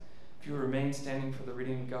If you remain standing for the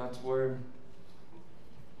reading of God's Word.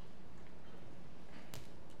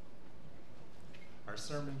 Our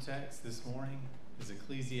sermon text this morning is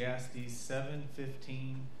Ecclesiastes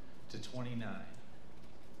 7:15 to 29.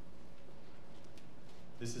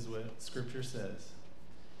 This is what Scripture says.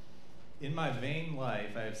 In my vain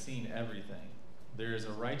life I have seen everything. There is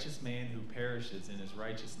a righteous man who perishes in his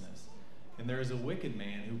righteousness, and there is a wicked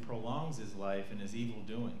man who prolongs his life in his evil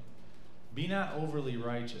doing. Be not overly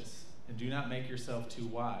righteous, and do not make yourself too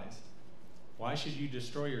wise. Why should you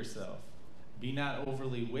destroy yourself? Be not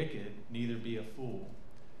overly wicked, neither be a fool.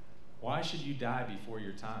 Why should you die before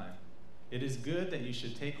your time? It is good that you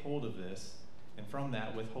should take hold of this, and from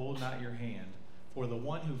that withhold not your hand, for the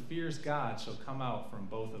one who fears God shall come out from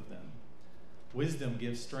both of them. Wisdom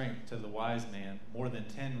gives strength to the wise man, more than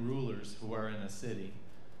 10 rulers who are in a city.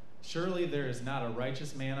 Surely there is not a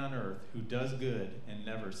righteous man on earth who does good and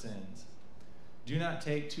never sins. Do not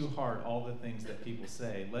take to heart all the things that people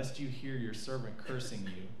say, lest you hear your servant cursing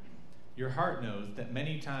you. Your heart knows that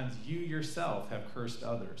many times you yourself have cursed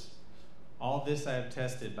others. All this I have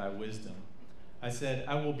tested by wisdom. I said,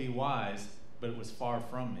 I will be wise, but it was far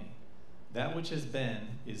from me. That which has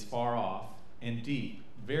been is far off, and deep,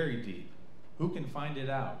 very deep. Who can find it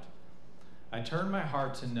out? I turned my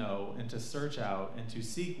heart to know and to search out and to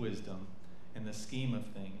seek wisdom in the scheme of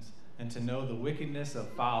things, and to know the wickedness of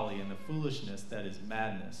folly and the foolishness that is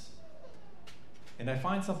madness. And I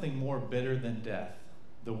find something more bitter than death,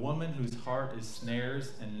 the woman whose heart is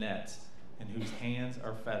snares and nets, and whose hands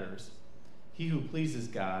are fetters. He who pleases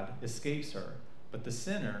God escapes her, but the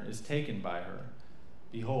sinner is taken by her.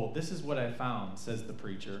 Behold, this is what I found, says the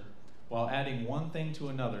preacher, while adding one thing to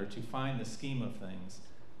another to find the scheme of things,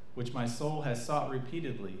 which my soul has sought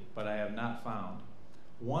repeatedly, but I have not found.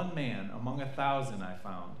 One man among 1,000 I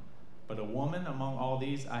found, but a woman among all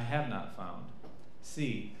these I have not found.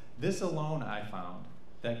 See, this alone I found,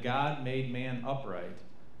 that God made man upright,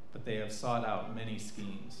 but they have sought out many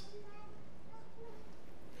schemes.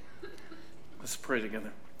 Let's pray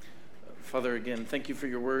together. Father, again, thank you for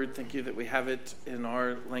your word. Thank you that we have it in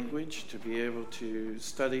our language to be able to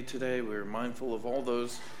study today. We're mindful of all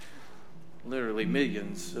those literally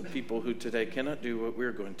millions of people who today cannot do what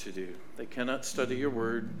we're going to do. They cannot study your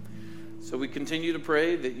word. So we continue to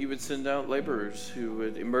pray that you would send out laborers who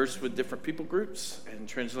would immerse with different people groups and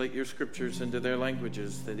translate your scriptures into their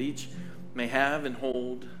languages, that each may have and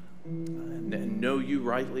hold and know you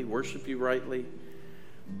rightly, worship you rightly.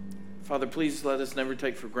 Father, please let us never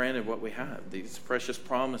take for granted what we have, these precious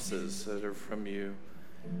promises that are from you.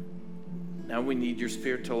 Now we need your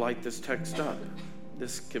Spirit to light this text up.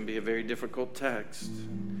 This can be a very difficult text.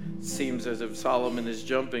 It seems as if Solomon is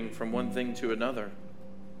jumping from one thing to another.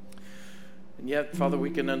 And yet, Father,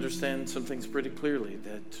 we can understand some things pretty clearly,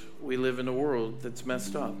 that we live in a world that's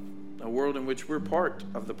messed up, a world in which we're part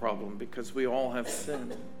of the problem because we all have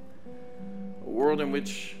sin. A world in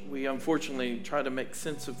which we unfortunately try to make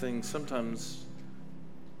sense of things sometimes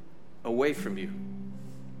away from you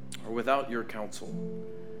or without your counsel.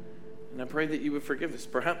 And I pray that you would forgive us.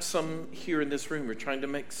 Perhaps some here in this room are trying to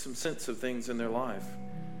make some sense of things in their life,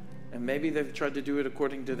 and maybe they've tried to do it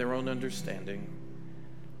according to their own understanding.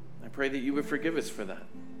 I pray that you would forgive us for that,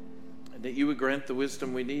 and that you would grant the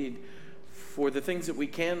wisdom we need for the things that we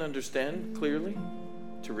can understand clearly,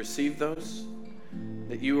 to receive those,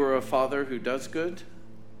 that you are a Father who does good,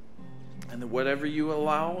 and that whatever you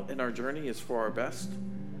allow in our journey is for our best.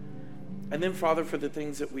 And then, Father, for the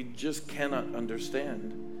things that we just cannot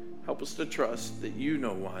understand, help us to trust that you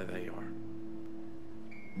know why they are.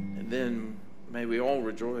 And then may we all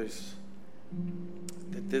rejoice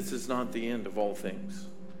that this is not the end of all things.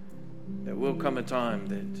 There will come a time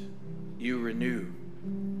that you renew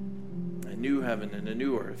a new heaven and a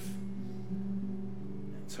new earth.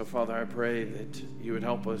 So, Father, I pray that you would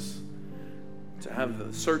help us to have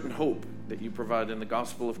the certain hope that you provide in the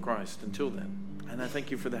gospel of Christ until then. And I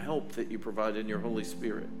thank you for the help that you provide in your Holy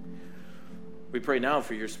Spirit. We pray now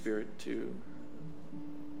for your Spirit to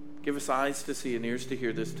give us eyes to see and ears to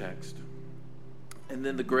hear this text. And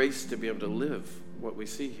then the grace to be able to live what we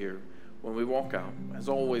see here when we walk out. As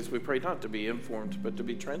always, we pray not to be informed, but to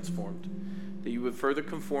be transformed, that you would further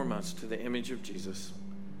conform us to the image of Jesus,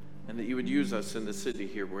 and that you would use us in the city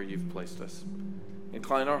here where you've placed us.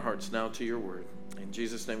 Incline our hearts now to your word. In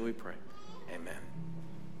Jesus' name we pray. Amen.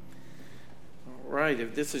 All right,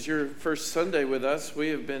 if this is your first Sunday with us, we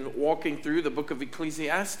have been walking through the book of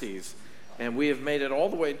Ecclesiastes, and we have made it all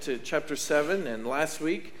the way to chapter 7. And last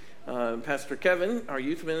week, Pastor Kevin, our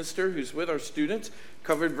youth minister who's with our students,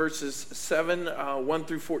 covered verses 7, 1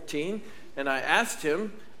 through 14. And I asked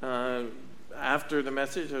him, after the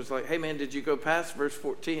message, I was like, hey, man, did you go past verse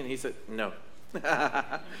 14? He said, no.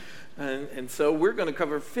 and so we're going to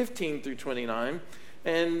cover 15 through 29.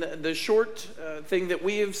 And the short thing that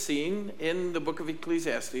we have seen in the book of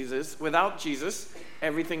Ecclesiastes is, without Jesus,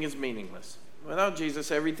 everything is meaningless. Without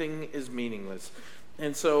Jesus, everything is meaningless.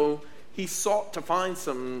 And so he sought to find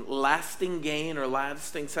some lasting gain or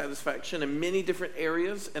lasting satisfaction in many different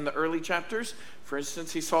areas in the early chapters. For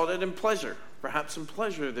instance, he sought it in pleasure. Perhaps in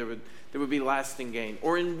pleasure there would be lasting gain.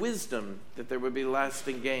 Or in wisdom, that there would be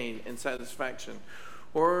lasting gain and satisfaction.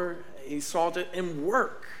 Or he sought it in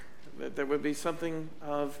work, that there would be something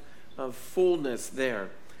of fullness there.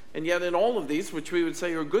 And yet in all of these, which we would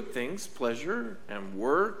say are good things, pleasure and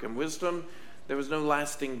work and wisdom, there was no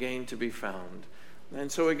lasting gain to be found.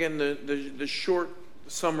 And so again, the short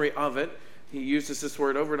summary of it, he uses this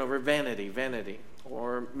word over and over, vanity,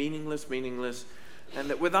 or meaningless, and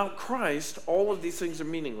that without Christ, all of these things are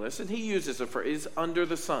meaningless. And he uses a phrase, under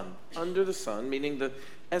the sun, meaning the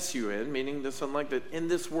S-U-N, meaning the sun, like that in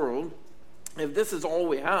this world, if this is all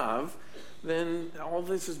we have, then all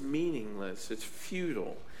this is meaningless. It's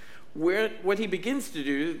futile. What he begins to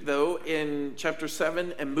do, though, in chapter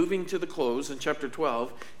 7 and moving to the close in chapter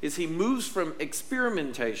 12, is he moves from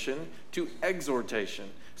experimentation to exhortation.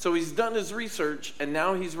 So he's done his research, and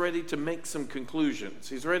now he's ready to make some conclusions.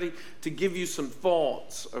 He's ready to give you some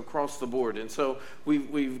thoughts across the board. And so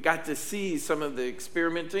we've got to see some of the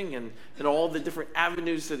experimenting and all the different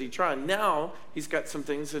avenues that he tried. Now he's got some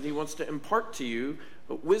things that he wants to impart to you,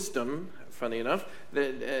 wisdom, funny enough,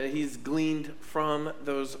 that he's gleaned from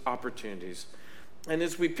those opportunities. And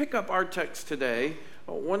as we pick up our text today,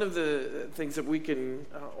 one of the things that we can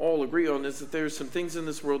all agree on is that there are some things in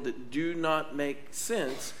this world that do not make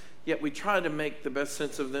sense, yet we try to make the best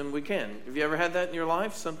sense of them we can. Have you ever had that in your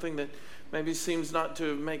life? Something that maybe seems not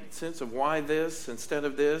to make sense of why this instead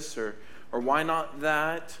of this, or why not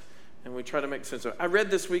that, and we try to make sense of it. I read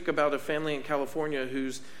this week about a family in California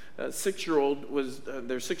whose their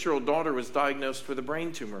 6-year-old daughter was diagnosed with a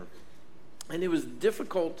brain tumor. And it was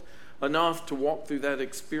difficult enough to walk through that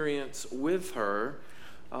experience with her.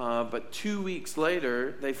 But 2 weeks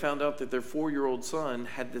later, they found out that their 4-year-old son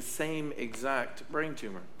had the same exact brain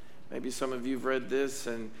tumor. Maybe some of you have read this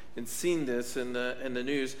and seen this in the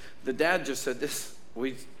news. The dad just said this,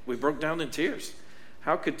 we broke down in tears.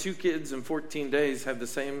 How could 2 kids in 14 days have the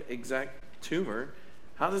same exact tumor?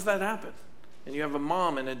 How does that happen? And you have a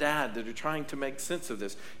mom and a dad that are trying to make sense of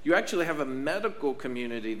this. You actually have a medical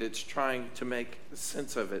community that's trying to make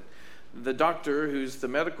sense of it. The doctor, who's the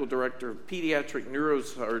medical director of pediatric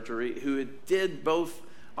neurosurgery, who did both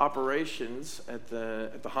operations at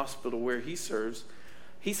the hospital where he serves,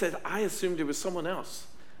 he said, I assumed it was someone else.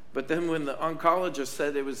 But then when the oncologist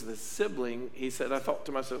said it was the sibling, he said, I thought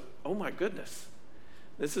to myself, oh my goodness.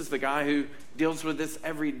 This is the guy who deals with this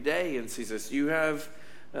every day and sees this. You have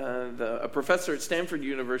a professor at Stanford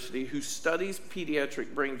University who studies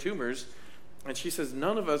pediatric brain tumors, and she says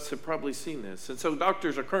none of us have probably seen this. And so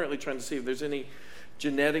doctors are currently trying to see if there's any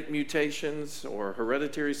genetic mutations or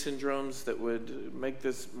hereditary syndromes that would make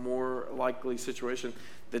this more likely situation.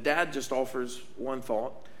 The dad just offers one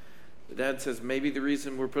thought. The dad says maybe the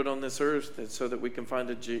reason we're put on this earth is so that we can find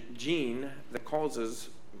a gene that causes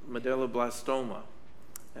medulloblastoma.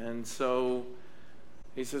 And so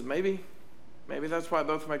he says maybe that's why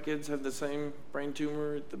both of my kids have the same brain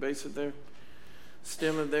tumor at the base of their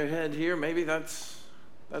stem of their head here. Maybe that's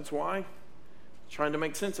why. Trying to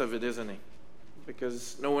make sense of it, isn't he?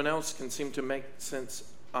 Because no one else can seem to make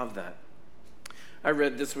sense of that. I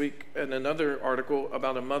read this week in another article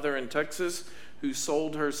about a mother in Texas who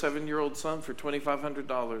sold her 7-year-old son for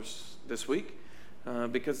 $2,500 this week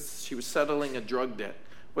because she was settling a drug debt.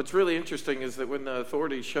 What's really interesting is that when the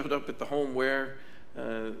authorities showed up at the home where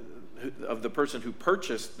of the person who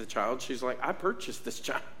purchased the child, she's like, I purchased this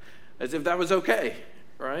child, as if that was okay,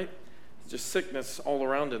 right? Just sickness all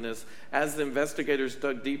around in this. As the investigators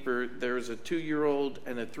dug deeper, there was a 2-year-old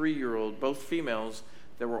and a 3-year-old, both females,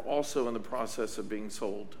 that were also in the process of being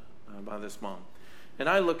sold by this mom. And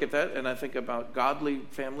I look at that and I think about godly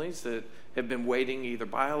families that have been waiting either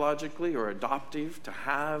biologically or adoptive to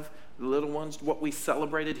have little ones, what we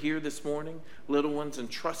celebrated here this morning, little ones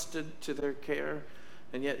entrusted to their care.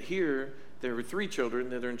 And yet here, there were 3 children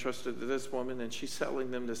that are entrusted to this woman, and she's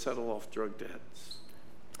selling them to settle off drug debts.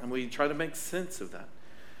 And we try to make sense of that.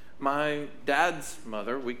 My dad's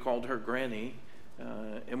mother, we called her Granny.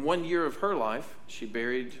 In 1 year of her life, she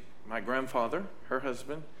buried my grandfather, her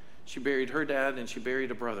husband. She buried her dad, and she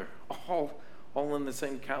buried a brother, all in the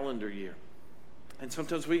same calendar year. And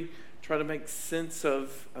sometimes we try to make sense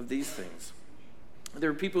of these things. There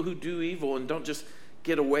are people who do evil and don't just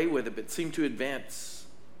get away with it, but seem to advance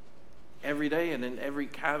every day and in every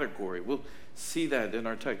category. We'll see that in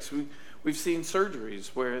our text. We've seen surgeries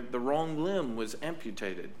where the wrong limb was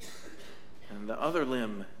amputated, and the other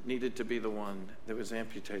limb needed to be the one that was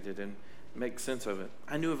amputated, and make sense of it.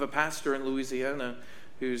 I knew of a pastor in Louisiana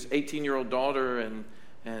whose 18-year-old daughter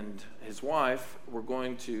and his wife were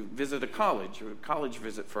going to visit a college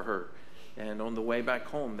visit for her. And on the way back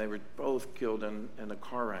home, they were both killed in a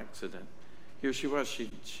car accident. Here she was.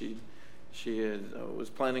 She was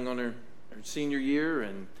planning on her senior year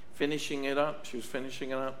and finishing it up. She was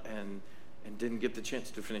finishing it up and didn't get the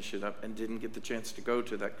chance to finish it up and didn't get the chance to go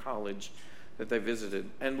to that college that they visited.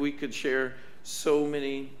 And we could share so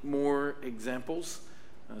many more examples,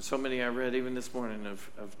 so many I read even this morning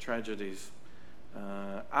of tragedies.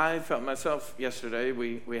 I felt myself yesterday,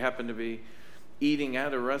 we happened to be eating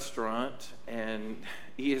at a restaurant, and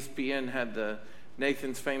ESPN had the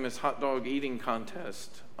Nathan's Famous Hot Dog Eating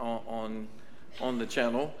Contest on the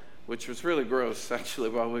channel, which was really gross, actually,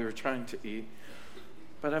 while we were trying to eat.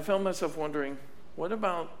 But I found myself wondering, what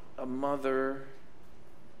about a mother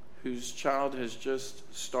whose child has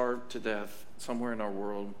just starved to death somewhere in our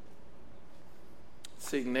world,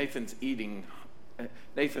 seeing Nathan's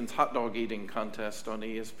hot dog eating contest on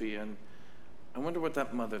ESPN? I wonder what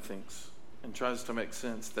that mother thinks and tries to make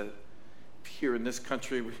sense that here in this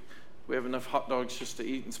country we have enough hot dogs just to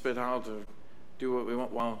eat and spit out or do what we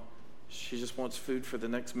want, while she just wants food for the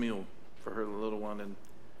next meal for her little one, and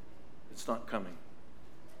it's not coming.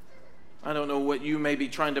 I don't know what you may be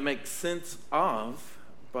trying to make sense of,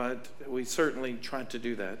 but we certainly try to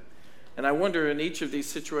do that. And I wonder in each of these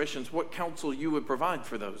situations what counsel you would provide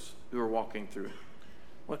for those who are walking through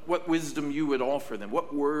it. What wisdom you would offer them,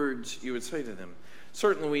 what words you would say to them.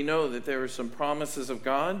 Certainly we know that there are some promises of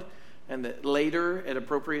God, and that later at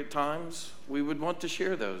appropriate times we would want to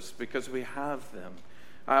share those because we have them.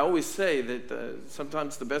 I always say that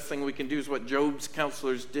sometimes the best thing we can do is what Job's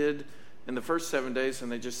counselors did in the first 7 days, and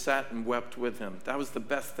they just sat and wept with him. That was the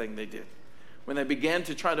best thing they did. When they began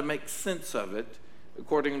to try to make sense of it,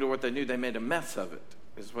 according to what they knew, they made a mess of it,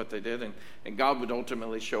 is what they did. And God would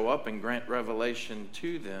ultimately show up and grant revelation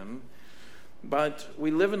to them. But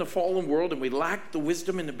we live in a fallen world, and we lack the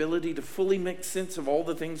wisdom and ability to fully make sense of all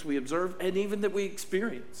the things we observe and even that we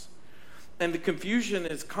experience. And the confusion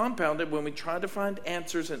is compounded when we try to find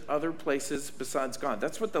answers in other places besides God.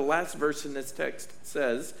 That's what the last verse in this text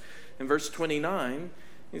says. In verse 29,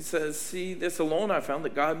 it says, "See, this alone I found,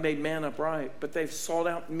 that God made man upright, but they've sought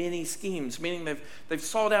out many schemes," meaning they've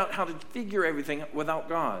sought out how to figure everything without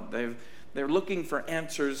God. They're looking for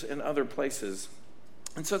answers in other places.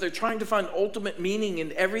 And so they're trying to find ultimate meaning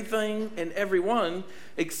in everything and everyone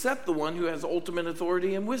except the one who has ultimate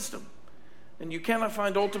authority and wisdom. And you cannot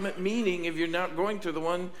find ultimate meaning if you're not going to the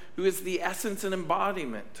one who is the essence and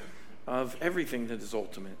embodiment of everything that is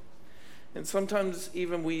ultimate. And sometimes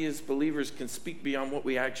even we as believers can speak beyond what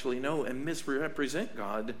we actually know and misrepresent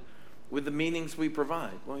God with the meanings we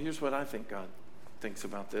provide. Well, here's what I think God thinks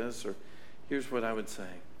about this, or here's what I would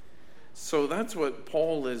say. So that's what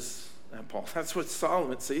that's what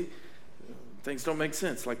Solomon, see, things don't make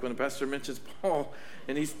sense. Like when a pastor mentions Paul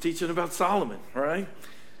and he's teaching about Solomon, right?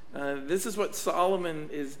 This is what Solomon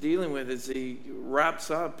is dealing with as he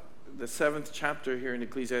wraps up the 7th chapter here in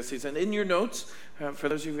Ecclesiastes. And in your notes, for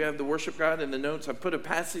those of you who have the worship guide in the notes, I put a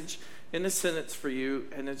passage in a sentence for you,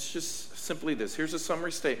 and it's just simply this. Here's a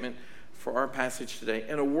summary statement for our passage today.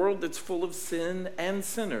 In a world that's full of sin and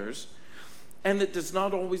sinners, and that does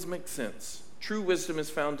not always make sense, true wisdom is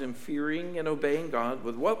found in fearing and obeying God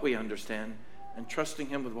with what we understand and trusting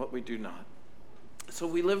Him with what we do not. So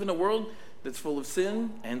we live in a world that's full of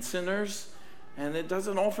sin and sinners, and it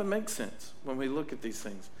doesn't often make sense when we look at these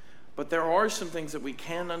things. But there are some things that we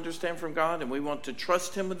can understand from God, and we want to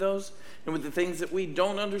trust Him with those. And with the things that we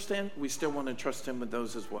don't understand, we still want to trust Him with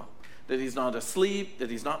those as well. That He's not asleep, that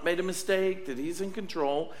He's not made a mistake, that He's in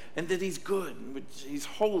control, and that He's good, He's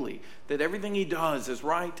holy, that everything He does is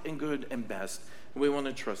right and good and best. And we want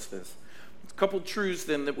to trust this. A couple truths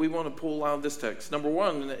then that we want to pull out of this text. Number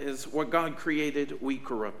one is what God created, we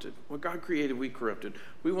corrupted. What God created, we corrupted.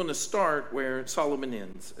 We want to start where Solomon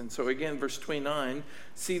ends. And so again, verse 29,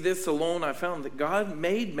 "See, this alone I found, that God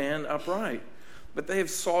made man upright, but they have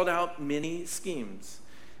sought out many schemes."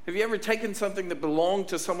 Have you ever taken something that belonged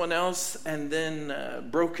to someone else and then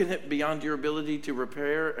broken it beyond your ability to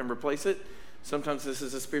repair and replace it? Sometimes this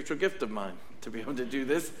is a spiritual gift of mine, to be able to do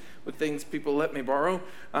this with things people let me borrow.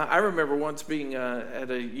 I remember once being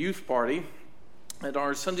at a youth party, at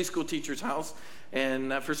our Sunday school teacher's house.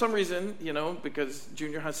 And for some reason, because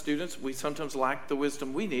junior high students, we sometimes lack the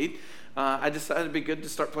wisdom we need, I decided it'd be good to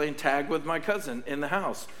start playing tag with my cousin in the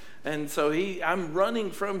house. And so I'm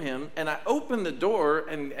running from him, and I open the door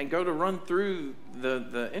and go to run through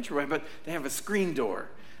the entryway, but they have a screen door.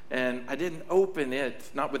 And I didn't open it,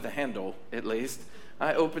 not with the handle at least.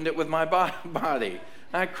 I opened it with my body.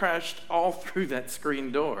 I crashed all through that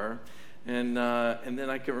screen door. And then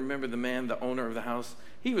I can remember the owner of the house.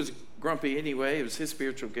 He was grumpy anyway. It was his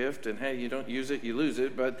spiritual gift. And hey, you don't use it, you lose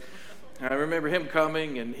it. But I remember him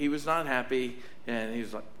coming, and he was not happy. And he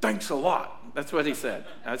was like, "Thanks a lot." That's what he said.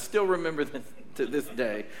 I still remember this to this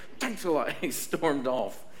day. "Thanks a lot." He stormed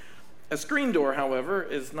off. A screen door, however,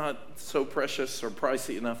 is not so precious or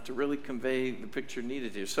pricey enough to really convey the picture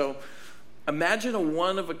needed here. So imagine a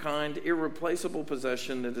one-of-a-kind, irreplaceable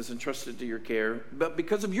possession that is entrusted to your care, but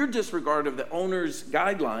because of your disregard of the owner's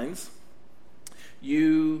guidelines,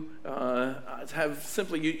 you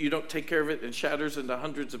you don't take care of it. It shatters into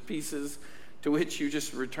hundreds of pieces, to which you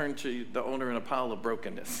just return to the owner in a pile of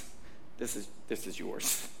brokenness. This is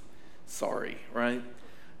yours. Sorry, right?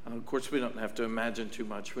 Of course, we don't have to imagine too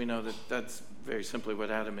much. We know that that's very simply what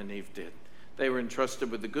Adam and Eve did. They were entrusted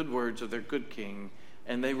with the good words of their good king,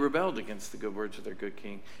 and they rebelled against the good words of their good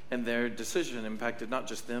king. And their decision impacted not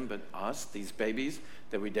just them, but us, these babies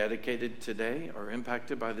that we dedicated today, are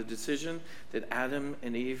impacted by the decision that Adam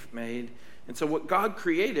and Eve made. And so what God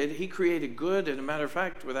created, he created good. And a matter of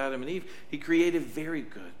fact, with Adam and Eve, he created very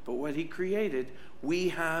good. But what he created, we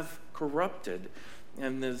have corrupted.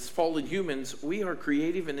 And as fallen humans, we are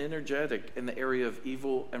creative and energetic in the area of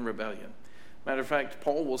evil and rebellion. Matter of fact,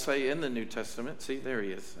 Paul will say in the New Testament, see, there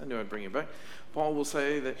he is. I knew I'd bring him back. Paul will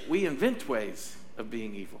say that we invent ways of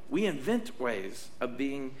being evil. We invent ways of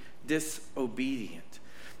being disobedient.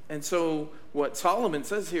 And so what Solomon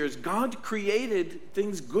says here is God created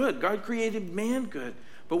things good. God created man good.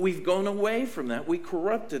 But we've gone away from that. We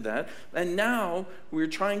corrupted that. And now we're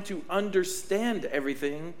trying to understand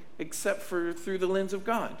everything except for through the lens of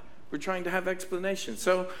God. We're trying to have explanations.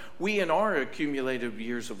 So we, in our accumulated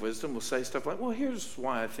years of wisdom, will say stuff like, well, here's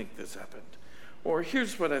why I think this happened. Or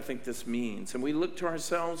here's what I think this means. And we look to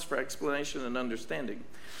ourselves for explanation and understanding.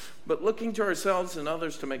 But looking to ourselves and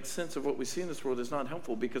others to make sense of what we see in this world is not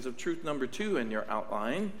helpful, because of truth number 2 in your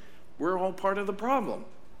outline, we're all part of the problem.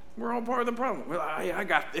 We're all part of the problem. Well, I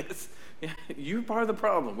got this. You're part of the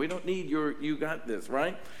problem. We don't need you got this,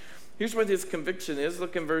 right? Here's what his conviction is.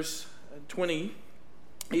 Look in verse 20.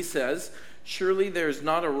 He says, "Surely there is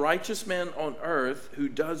not a righteous man on earth who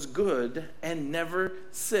does good and never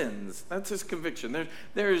sins." That's his conviction.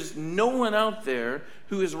 There is no one out there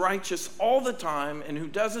who is righteous all the time and who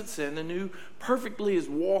doesn't sin and who perfectly is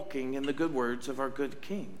walking in the good words of our good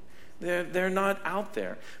King. They're not out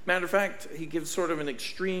there. Matter of fact, he gives sort of an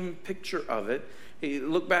extreme picture of it.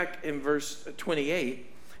 Look back in verse 28.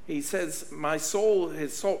 He says, "My soul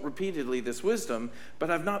has sought repeatedly this wisdom, but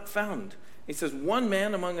I've not found." He says, "One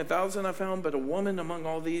man among 1,000 I found, but a woman among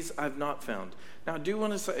all these I've not found." Now, I do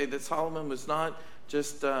want to say that Solomon was not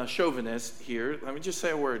just chauvinist here. Let me just say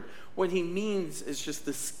a word. What he means is just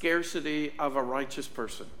the scarcity of a righteous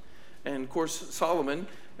person. And, of course, Solomon,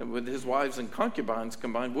 with his wives and concubines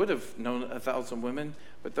combined, would have known 1,000 women,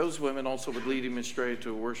 but those women also would lead him astray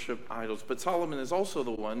to worship idols. But Solomon is also the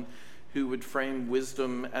one who would frame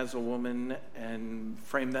wisdom as a woman and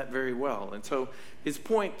frame that very well. And so his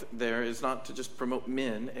point there is not to just promote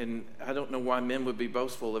men, and I don't know why men would be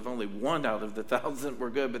boastful if only 1 out of the 1,000 were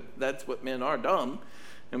good, but that's what men are, dumb,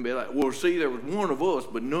 and be like, well, see, there was one of us,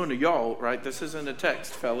 but none of y'all, right? This isn't a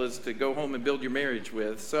text, fellas, to go home and build your marriage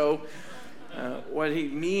with. So what he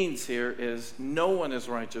means here is no one is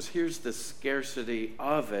righteous. Here's the scarcity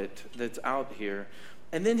of it that's out here.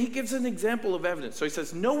 And then he gives an example of evidence. So he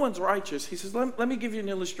says, no one's righteous. He says, let me give you an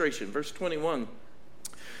illustration. Verse 21.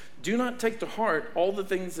 "Do not take to heart all the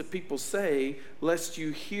things that people say, lest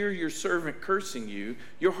you hear your servant cursing you.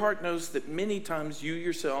 Your heart knows that many times you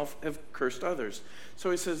yourself have cursed others."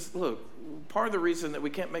 So he says, look, part of the reason that we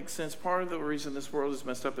can't make sense, part of the reason this world is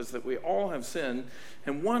messed up is that we all have sinned.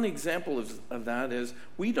 And one example of that is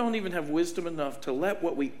we don't even have wisdom enough to let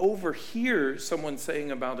what we overhear someone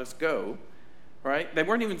saying about us go. Right? They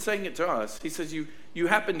weren't even saying it to us. He says you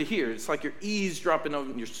happen to hear. It's like you're eavesdropping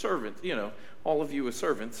on your servant. You know, all of you are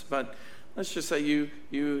servants. But let's just say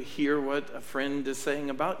you hear what a friend is saying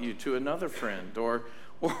about you to another friend. Or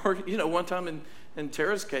you know, one time in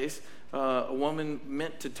Tara's case, a woman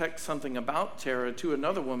meant to text something about Tara to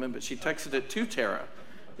another woman, but she texted it to Tara.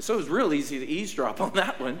 So it was real easy to eavesdrop on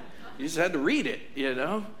that one. You just had to read it, you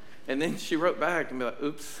know. And then she wrote back and be like,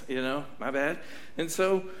 oops, my bad. And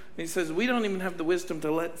so he says, we don't even have the wisdom to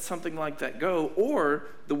let something like that go, or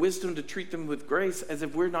the wisdom to treat them with grace as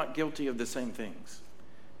if we're not guilty of the same things.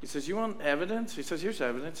 He says, you want evidence? He says, here's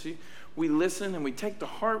evidence. We listen and we take to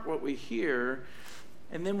heart what we hear,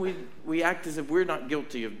 and then we act as if we're not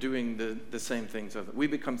guilty of doing the same things. We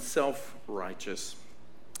become self-righteous.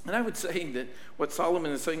 And I would say that what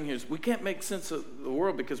Solomon is saying here is we can't make sense of the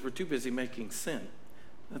world because we're too busy making sin.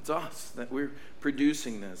 That's us, that we're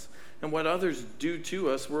producing this. And what others do to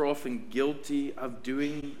us, we're often guilty of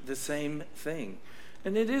doing the same thing.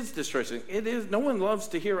 And it is distressing. No one loves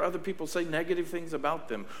to hear other people say negative things about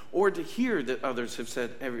them, or to hear that others have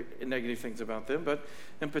said negative things about them. But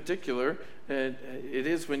in particular, it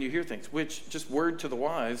is when you hear things, which, just word to the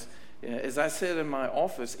wise, as I said in my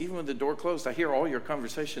office, even with the door closed, I hear all your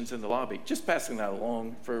conversations in the lobby. Just passing that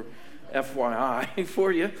along for FYI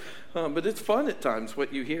for you. But it's fun at times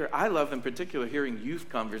what you hear. I love in particular hearing youth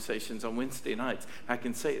conversations on Wednesday nights. I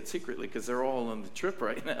can say it secretly because they're all on the trip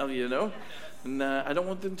right now, And I don't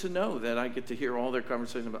want them to know that I get to hear all their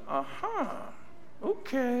conversations about,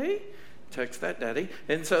 okay, text that, Daddy.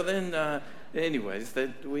 And so then, anyways,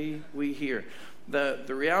 that we hear. The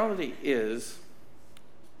reality is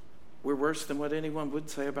we're worse than what anyone would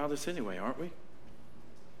say about us anyway, aren't we?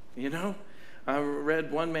 I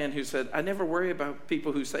read one man who said, I never worry about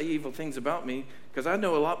people who say evil things about me because I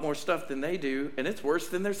know a lot more stuff than they do, and it's worse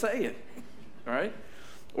than they're saying. All right?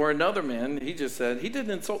 Or another man, he just said, he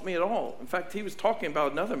didn't insult me at all. In fact, he was talking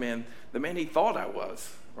about another man, the man he thought I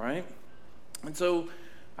was, right? And so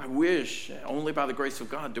I wish, only by the grace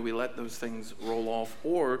of God do we let those things roll off,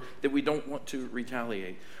 or that we don't want to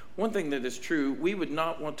retaliate. One thing that is true, we would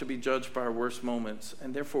not want to be judged by our worst moments,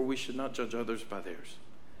 and therefore we should not judge others by theirs.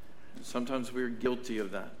 Sometimes we're guilty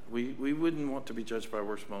of that. We wouldn't want to be judged by our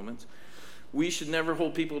worst moments. We should never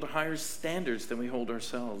hold people to higher standards than we hold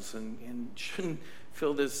ourselves, and shouldn't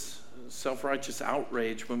feel this self-righteous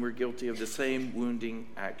outrage when we're guilty of the same wounding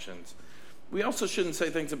actions. We also shouldn't say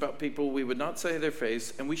things about people we would not say to their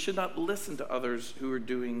face, and we should not listen to others who are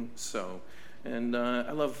doing so. And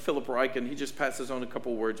I love Philip Ryken. He just passes on a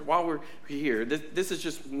couple words. While we're here, this is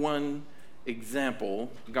just one example,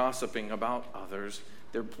 gossiping about others.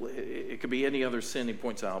 It could be any other sin he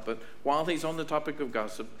points out. But while he's on the topic of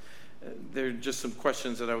gossip, there are just some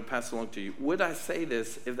questions that I would pass along to you. Would I say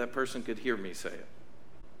this if that person could hear me say it?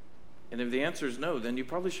 And if the answer is no, then you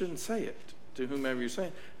probably shouldn't say it to whomever you're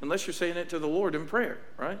saying, unless you're saying it to the Lord in prayer,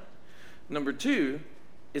 right? Number two,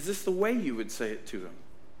 is this the way you would say it to him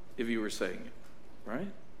if you were saying it,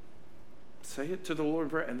 right? Say it to the Lord in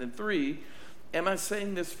prayer. And then three, am I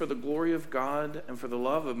saying this for the glory of God and for the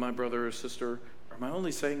love of my brother or sister, or am I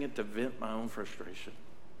only saying it to vent my own frustration?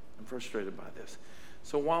 I'm frustrated by this.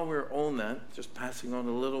 So while we're on that, just passing on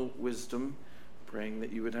a little wisdom, praying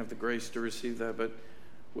that you would have the grace to receive that, but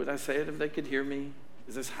would I say it if they could hear me?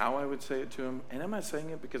 Is this how I would say it to them? And am I saying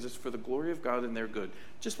it because it's for the glory of God and their good?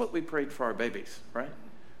 Just what we prayed for our babies, right?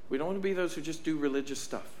 We don't want to be those who just do religious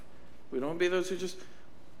stuff. We don't want to be those who just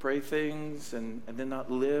pray things and then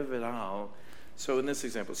not live it out. So in this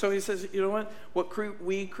example, so he says, you know what? What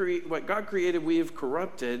God created, we have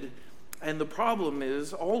corrupted. And the problem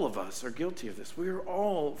is all of us are guilty of this. We are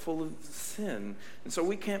all full of sin. And so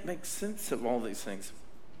we can't make sense of all these things.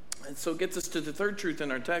 And so it gets us to the third truth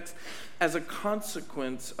in our text. As a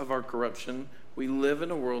consequence of our corruption, we live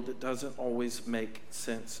in a world that doesn't always make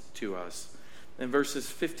sense to us. In verses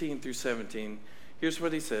 15 through 17, here's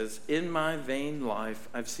what he says. In my vain life,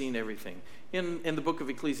 I've seen everything. In the book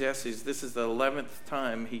of Ecclesiastes, this is the 11th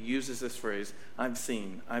time he uses this phrase, I've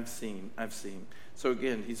seen, I've seen, I've seen. So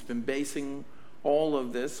again, he's been basing all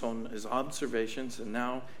of this on his observations, and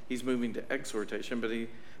now he's moving to exhortation. But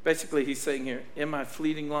he's saying here, in my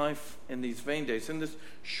fleeting life, in these vain days, in this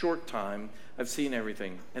short time, I've seen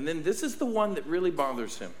everything. And then this is the one that really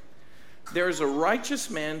bothers him. There's a righteous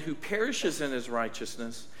man who perishes in his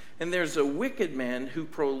righteousness, and there's a wicked man who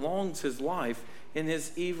prolongs his life in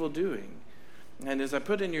his evil doing. And as I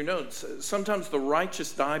put in your notes, sometimes the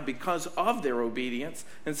righteous die because of their obedience,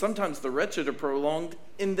 and sometimes the wretched are prolonged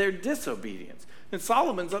in their disobedience. And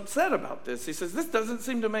Solomon's upset about this. He says, this doesn't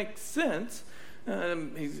seem to make sense.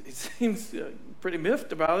 He seems pretty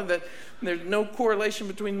miffed about it, that there's no correlation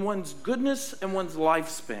between one's goodness and one's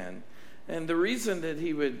lifespan. And the reason that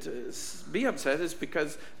he would be upset is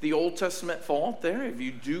because the Old Testament thought there, if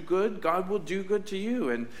you do good, God will do good to you.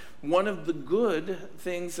 And one of the good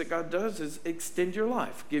things that God does is extend your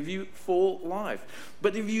life, give you full life.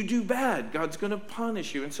 But if you do bad, God's going to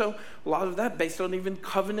punish you. And so a lot of that based on even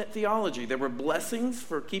covenant theology. There were blessings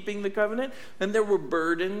for keeping the covenant, and there were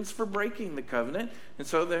burdens for breaking the covenant. And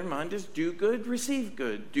so their mind is do good, receive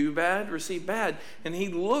good. Do bad, receive bad. And he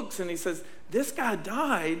looks and he says, this guy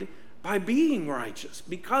died by being righteous.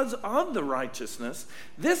 Because of the righteousness,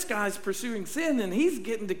 this guy's pursuing sin, and he's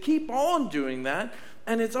getting to keep on doing that,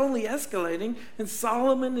 and it's only escalating, and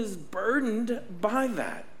Solomon is burdened by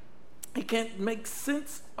that. He can't make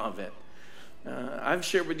sense of it. I've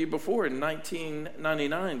shared with you before, in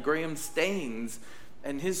 1999, Graham Staines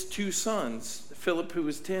and his two sons, Philip, who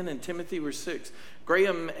was 10, and Timothy were 6.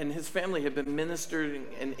 Graham and his family had been ministering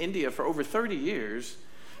in India for over 30 years,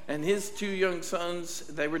 and his two young sons,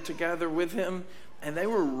 they were together with him, and they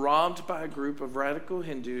were robbed by a group of radical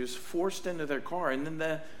Hindus, forced into their car, and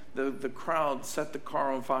then the crowd set the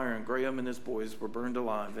car on fire, and Graham and his boys were burned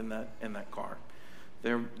alive in that car.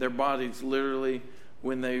 Their bodies, literally,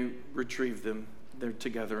 when they retrieved them, they're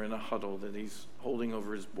together in a huddle that he's holding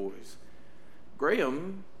over his boys.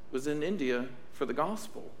 Graham was in India for the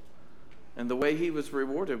gospel, and the way he was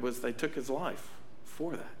rewarded was they took his life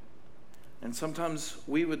for that. And sometimes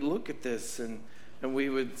we would look at this and we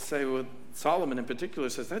would say, well, Solomon in particular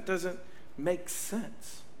says, that doesn't make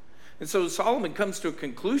sense. And so Solomon comes to a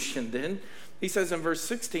conclusion then. He says in verse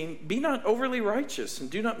 16, be not overly righteous and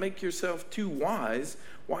do not make yourself too wise.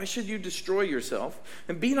 Why should you destroy yourself?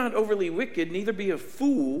 And be not overly wicked, neither be a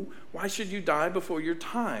fool. Why should you die before your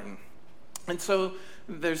time? And so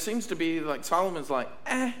there seems to be like Solomon's like,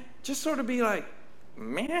 just sort of be like,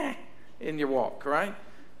 meh in your walk, right?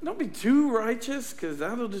 Don't be too righteous because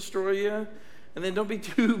that'll destroy you. And then don't be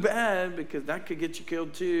too bad because that could get you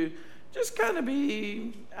killed too. Just kind of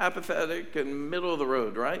be apathetic and middle of the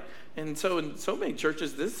road, right? And so in so many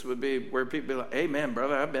churches, this would be where people be like, amen,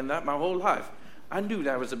 brother, I've been that my whole life. I knew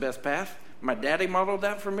that was the best path. My daddy modeled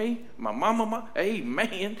that for me. My mama,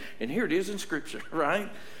 amen. And here it is in Scripture, right?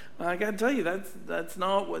 I got to tell you, that's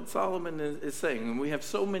not what Solomon is saying. And we have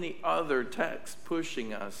so many other texts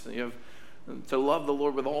pushing us. You have to love the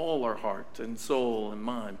Lord with all our heart and soul and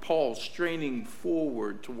mind. Paul straining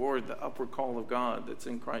forward toward the upward call of God that's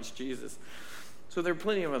in Christ Jesus. So there are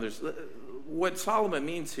plenty of others. What Solomon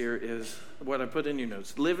means here is what I put in your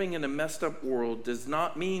notes. Living in a messed up world does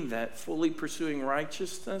not mean that fully pursuing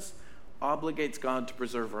righteousness obligates God to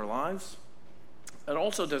preserve our lives. It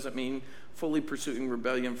also doesn't mean fully pursuing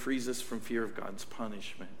rebellion frees us from fear of God's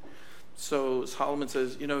punishment. So Solomon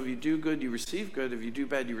says, if you do good, you receive good. If you do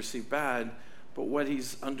bad, you receive bad. But what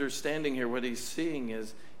he's understanding here, what he's seeing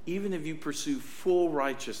is, even if you pursue full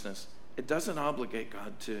righteousness, it doesn't obligate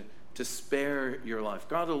God to spare your life.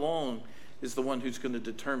 God alone is the one who's going to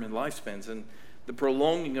determine lifespans. And the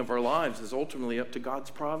prolonging of our lives is ultimately up to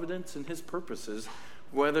God's providence and his purposes,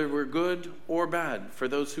 whether we're good or bad, for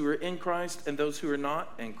those who are in Christ and those who are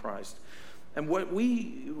not in Christ. And what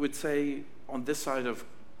we would say on this side of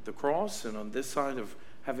the cross and on this side of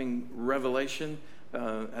having revelation,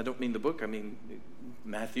 I don't mean the book, I mean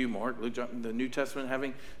Matthew, Mark, Luke, John, the New Testament,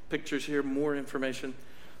 having pictures here, more information.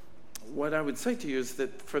 What I would say to you is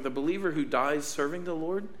that for the believer who dies serving the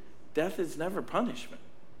Lord, death is never punishment,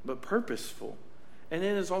 but purposeful. And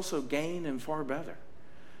it is also gain and far better.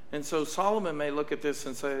 And so Solomon may look at this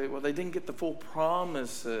and say, well, they didn't get the full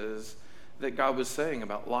promises that God was saying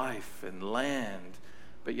about life and land.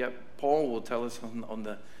 But yet Paul will tell us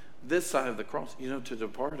on this side of the cross, to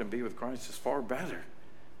depart and be with Christ is far better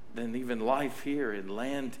than even life here and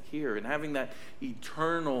land here. And having that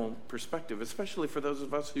eternal perspective, especially for those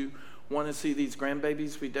of us who want to see these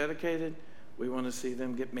grandbabies we dedicated, we want to see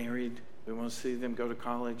them get married, we want to see them go to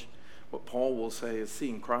college. What Paul will say is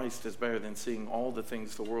seeing Christ is better than seeing all the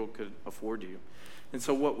things the world could afford you. And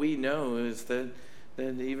so what we know is that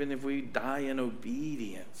even if we die in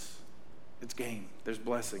obedience, it's gain. There's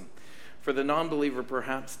blessing. For the non-believer,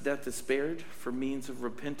 perhaps death is spared for means of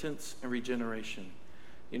repentance and regeneration.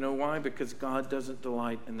 You know why? Because God doesn't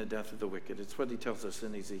delight in the death of the wicked. It's what he tells us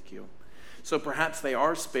in Ezekiel. So perhaps they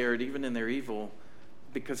are spared even in their evil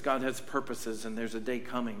because God has purposes and there's a day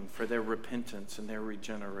coming for their repentance and their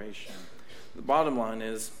regeneration. The bottom line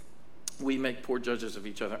is we make poor judges of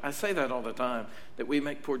each other. I say that all the time, that we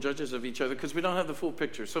make poor judges of each other because we don't have the full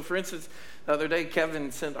picture. So for instance, the other day,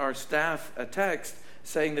 Kevin sent our staff a text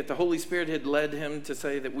saying that the Holy Spirit had led him to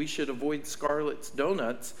say that we should avoid Scarlett's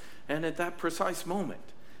Donuts. And at that precise moment,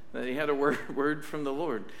 that he had a word from the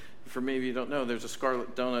Lord for many of you who don't know, there's a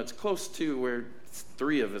Scarlet Donuts close to where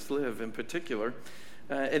 3 of us live in particular.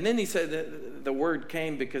 And then he said that the word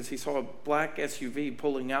came because he saw a black SUV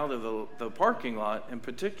pulling out of the parking lot in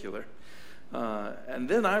particular. And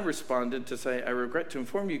then I responded to say, I regret to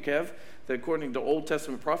inform you, Kev, that according to Old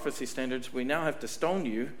Testament prophecy standards, we now have to stone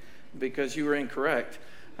you because you were incorrect.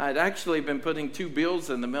 I'd actually been putting 2 bills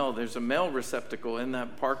in the mail. There's a mail receptacle in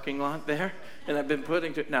that parking lot there. And I've been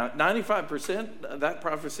putting, now 95% that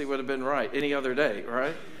prophecy would have been right any other day,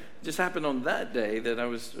 right? It just happened on that day that I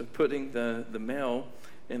was putting the mail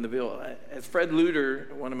in the bill. As Fred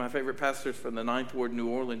Luter, one of my favorite pastors from the 9th Ward, New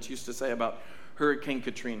Orleans, used to say about Hurricane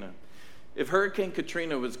Katrina. If Hurricane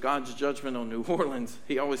Katrina was God's judgment on New Orleans,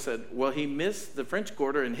 he always said, well, he missed the French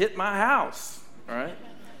Quarter and hit my house, all right?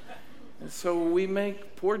 And so we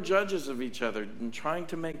make poor judges of each other and trying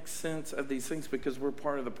to make sense of these things because we're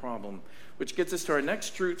part of the problem, which gets us to our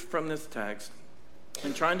next truth from this text.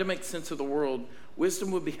 In trying to make sense of the world,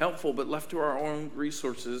 wisdom would be helpful, but left to our own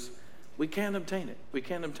resources, we can't obtain it. We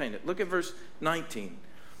can't obtain it. Look at verse 19.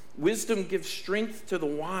 Wisdom gives strength to the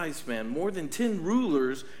wise man, more than 10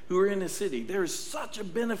 rulers who are in a city. There is such a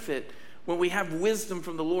benefit when we have wisdom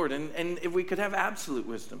from the Lord. And if we could have absolute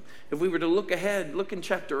wisdom, if we were to look ahead, look in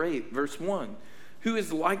chapter 8, verse 1. Who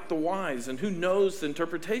is like the wise and who knows the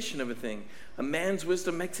interpretation of a thing? A man's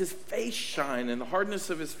wisdom makes his face shine and the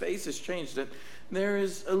hardness of his face is changed. That there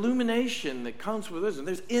is illumination that comes with wisdom.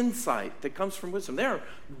 There's insight that comes from wisdom. There are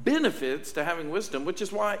benefits to having wisdom, which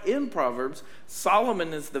is why in Proverbs,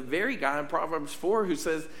 Solomon is the very guy in Proverbs 4 who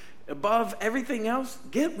says, above everything else,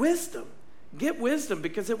 get wisdom. Get wisdom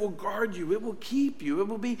because it will guard you. It will keep you. It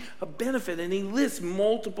will be a benefit. And he lists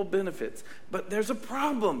multiple benefits. But there's a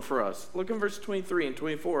problem for us. Look in verse 23 and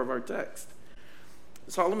 24 of our text.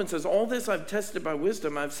 Solomon says, all this I've tested by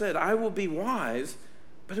wisdom. I've said, I will be wise,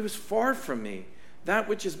 but it was far from me. That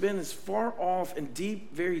which has been is far off and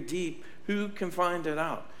deep, very deep. Who can find it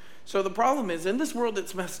out? So the problem is, in this world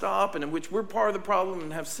that's messed up and in which we're part of the problem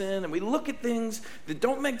and have sin, and we look at things that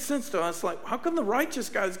don't make sense to us, like how come the righteous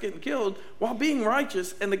guy's getting killed while being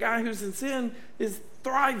righteous and the guy who's in sin is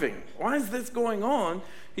thriving? Why is this going on?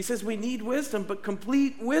 He says we need wisdom, but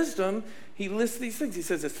complete wisdom, he lists these things. He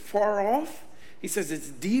says it's far off. He says it's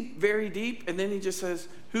deep, very deep, and then he just says,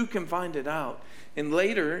 who can find it out? And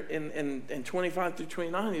later, in 25 through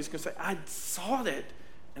 29, he's going to say, I sought it,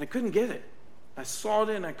 and I couldn't get it. I sought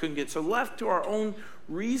it, and I couldn't get it. So left to our own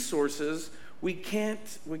resources, we can't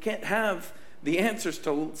have the answers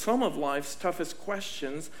to some of life's toughest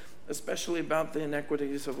questions, especially about the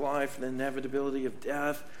inequities of life, the inevitability of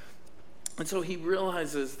death. And so he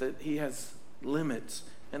realizes that he has limits,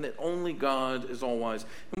 and that only God is all-wise.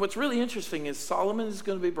 And what's really interesting is Solomon is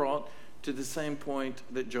going to be brought to the same point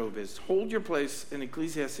that Job is. Hold your place in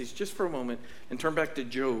Ecclesiastes just for a moment and turn back to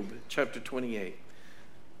Job chapter 28.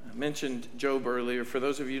 I mentioned Job earlier. For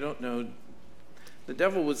those of you who don't know, the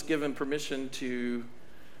devil was given permission to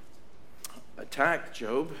attack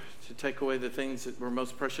Job, to take away the things that were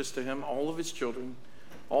most precious to him, all of his children,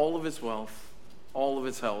 all of his wealth, all of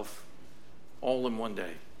his health, all in one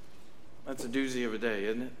day. That's a doozy of a day,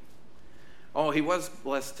 isn't it? Oh, he was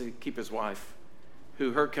blessed to keep his wife,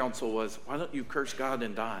 who her counsel was, why don't you curse God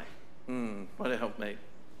and die? What a helpmate.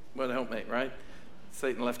 What a helpmate, right?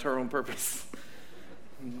 Satan left her on purpose.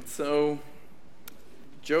 So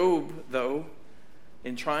Job, though,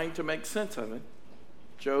 in trying to make sense of it,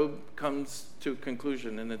 Job comes to a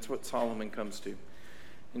conclusion, and it's what Solomon comes to.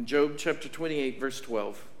 In Job chapter 28, verse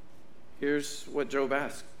 12, here's what Job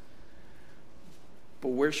asks. But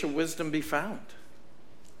where shall wisdom be found?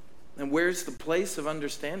 And where's the place of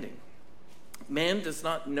understanding? Man does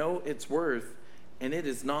not know its worth, and it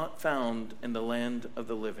is not found in the land of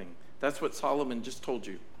the living. That's what Solomon just told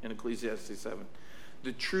you in Ecclesiastes 7.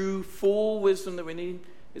 The true, full wisdom that we need,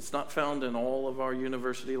 it's not found in all of our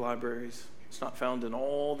university libraries. It's not found in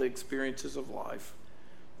all the experiences of life.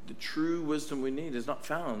 The true wisdom we need is not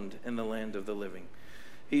found in the land of the living.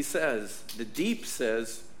 He says, the deep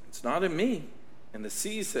says, it's not in me. And the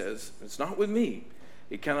sea says, it's not with me.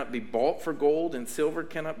 It cannot be bought for gold, and silver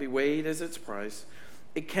cannot be weighed as its price.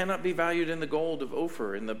 It cannot be valued in the gold of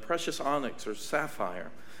Ophir, in the precious onyx or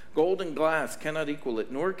sapphire. Gold and glass cannot equal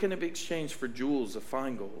it, nor can it be exchanged for jewels of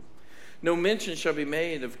fine gold. No mention shall be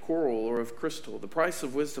made of coral or of crystal. The price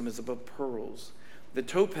of wisdom is above pearls. The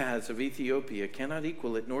topaz of Ethiopia cannot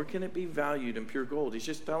equal it, nor can it be valued in pure gold. He's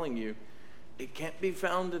just telling you, it can't be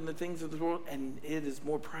found in the things of the world, and it is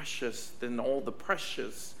more precious than all the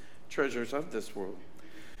precious treasures of this world.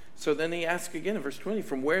 So then he asks again in verse 20,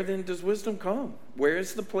 from where then does wisdom come? Where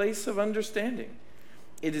is the place of understanding?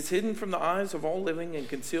 It is hidden from the eyes of all living and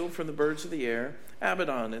concealed from the birds of the air.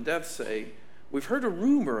 Abaddon and Death say, we've heard a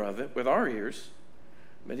rumor of it with our ears.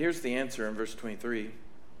 But here's the answer in verse 23.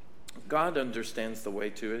 God understands the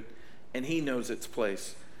way to it, and he knows its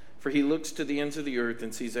place. For he looks to the ends of the earth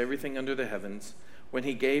and sees everything under the heavens. When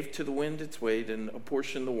he gave to the wind its weight and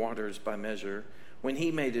apportioned the waters by measure, when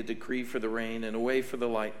he made a decree for the rain and a way for the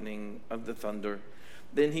lightning of the thunder,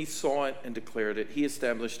 then he saw it and declared it. He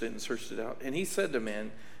established it and searched it out. And he said to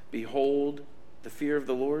man, behold, the fear of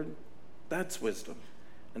the Lord, that's wisdom.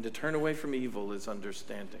 And to turn away from evil is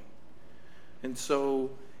understanding. And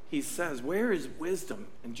so he says, where is wisdom?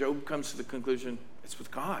 And Job comes to the conclusion, it's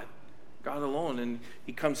with God, God alone. And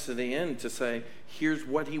he comes to the end to say, here's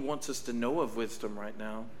what he wants us to know of wisdom right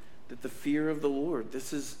now, that the fear of the Lord,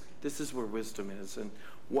 this is where wisdom is. And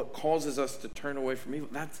what causes us to turn away from evil,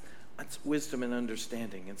 that's wisdom and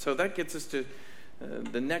understanding. And so that gets us to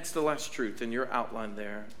the next to last truth in your outline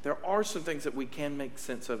there. There are some things that we can make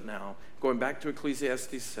sense of now. Going back to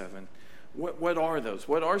Ecclesiastes 7. What are those?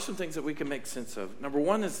 What are some things that we can make sense of? Number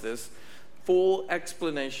one is this. Full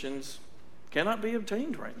explanations cannot be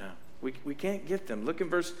obtained right now. We can't get them. Look in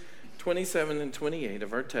verse 27 and 28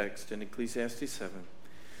 of our text in Ecclesiastes 7.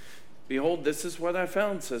 Behold, this is what I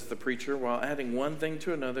found, says the preacher, while adding one thing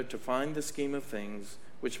to another to find the scheme of things,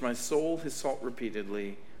 which my soul has sought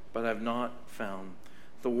repeatedly, but I've not found.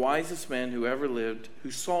 The wisest man who ever lived,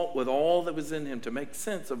 who sought with all that was in him to make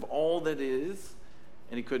sense of all that is,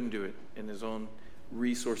 and he couldn't do it in his own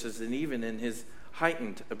resources and even in his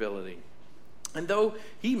heightened ability. And though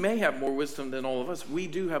he may have more wisdom than all of us, we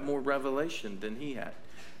do have more revelation than he had,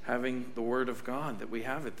 having the Word of God that we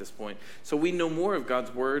have at this point. So we know more of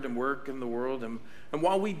God's Word and work in the world. And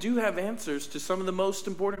while we do have answers to some of the most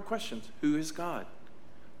important questions, who is God?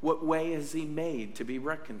 What way has he made to be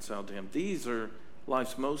reconciled to him? These are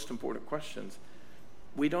life's most important questions.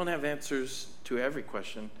 We don't have answers to every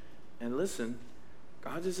question. And listen,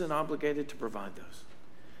 God isn't obligated to provide those.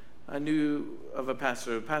 I knew of a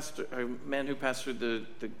man who pastored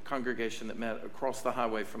the congregation that met across the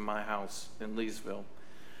highway from my house in Leesville.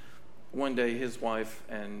 One day, his wife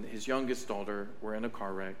and his youngest daughter were in a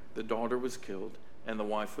car wreck. The daughter was killed, and the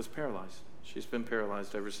wife was paralyzed. She's been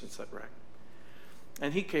paralyzed ever since that wreck.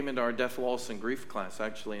 And he came into our death, loss, and grief class,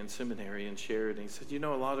 actually, in seminary, and shared. And he said,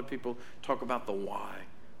 a lot of people talk about the why.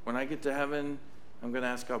 When I get to heaven, I'm going to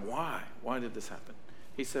ask God, why? Why did this happen?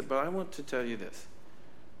 He said, but I want to tell you this.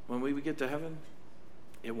 When we get to heaven,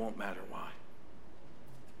 it won't matter why.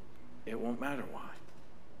 It won't matter why.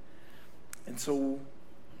 And so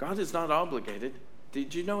God is not obligated.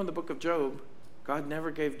 Did you know in the book of Job, God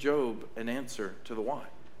never gave Job an answer to the why.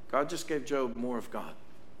 God just gave Job more of God,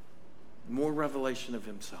 more revelation of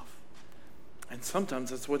himself. And sometimes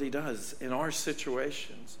that's what he does in our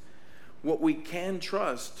situations. What we can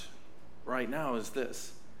trust right now is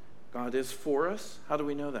this. God is for us. How do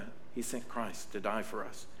we know that? He sent Christ to die for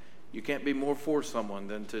us. You can't be more for someone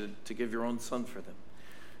than to give your own son for them.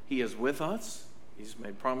 He is with us. He's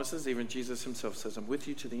made promises. Even Jesus himself says, I'm with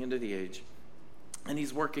you to the end of the age. And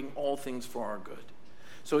he's working all things for our good.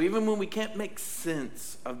 So even when we can't make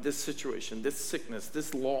sense of this situation, this sickness,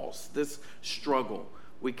 this loss, this struggle,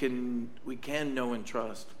 we can know and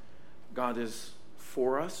trust God is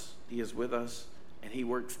for us. He is with us. And he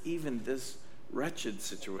works even this wretched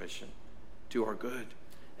situation to our good.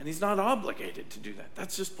 And he's not obligated to do that.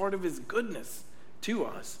 That's just part of his goodness to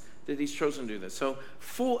us that he's chosen to do this. So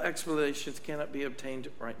full explanations cannot be obtained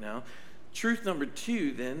right now. Truth number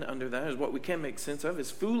 2 then under that is what we can make sense of is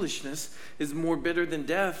foolishness is more bitter than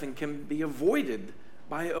death and can be avoided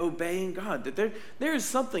by obeying God. That there is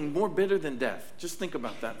something more bitter than death. Just think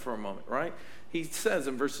about that for a moment, right? He says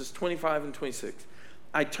in verses 25 and 26,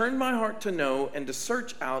 I turned my heart to know and to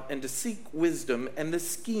search out and to seek wisdom and the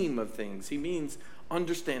scheme of things. He means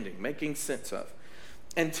understanding, making sense of.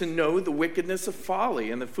 And to know the wickedness of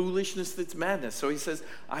folly and the foolishness that's madness. So he says,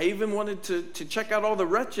 I even wanted to check out all the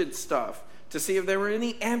wretched stuff to see if there were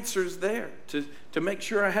any answers there, to make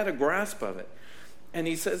sure I had a grasp of it. And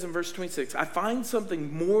he says in verse 26, I find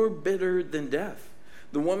something more bitter than death.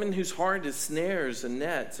 The woman whose heart is snares and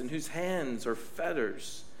nets and whose hands are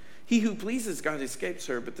fetters. He who pleases God escapes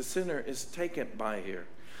her, but the sinner is taken by her.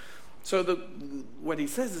 So what he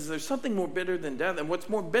says is there's something more bitter than death. And what's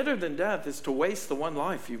more bitter than death is to waste the one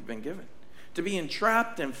life you've been given. To be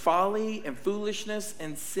entrapped in folly and foolishness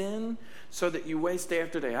and sin so that you waste day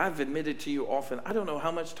after day. I've admitted to you often, I don't know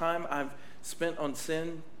how much time I've spent on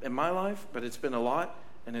sin in my life, but it's been a lot,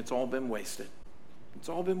 and it's all been wasted. It's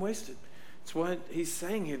all been wasted. It's what he's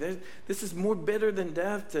saying here. This is more bitter than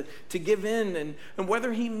death to give in. And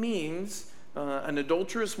whether he means an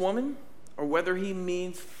adulterous woman or whether he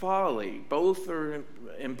means folly. Both are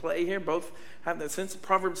in play here. Both have that sense.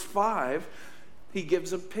 Proverbs 5, he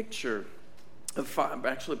gives a picture of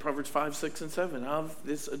Proverbs 5, 6, and 7 of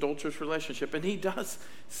this adulterous relationship. And he does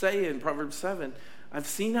say in Proverbs 7, I've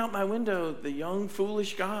seen out my window the young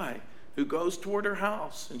foolish guy who goes toward her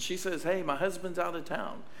house. And she says, hey, my husband's out of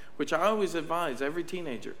town, which I always advise every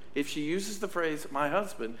teenager. If she uses the phrase, my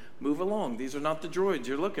husband, move along. These are not the droids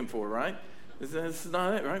you're looking for, right? This is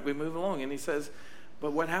not it, right? We move along. And he says,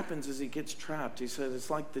 but what happens is he gets trapped. He said,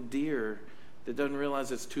 it's like the deer that doesn't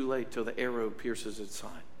realize it's too late till the arrow pierces its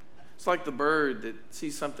side. It's like the bird that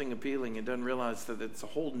sees something appealing and doesn't realize that it's a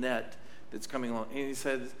whole net that's coming along. And he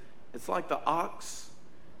said, it's like the ox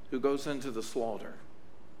who goes into the slaughter,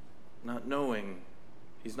 not knowing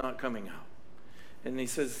he's not coming out. And he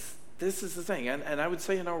says, this is the thing. And I would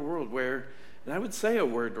say in our world where, and I would say a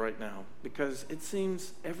word right now, because it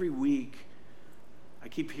seems every week I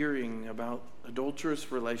keep hearing about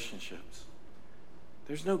adulterous relationships.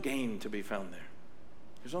 There's no gain to be found there.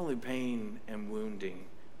 There's only pain and wounding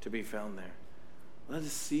to be found there. Let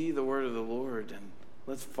us see the word of the Lord and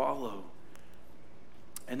let's follow.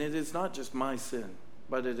 And it is not just my sin,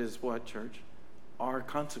 but it is what, church? Our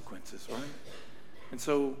consequences, right? And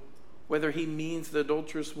so whether he means the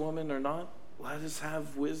adulterous woman or not, let us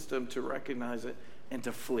have wisdom to recognize it and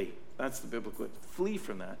to flee. That's the biblical. Flee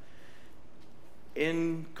from that.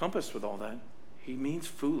 Encompassed with all that, he means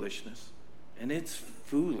foolishness. And it's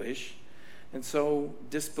foolish. And so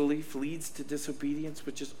disbelief leads to disobedience,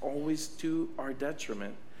 which is always to our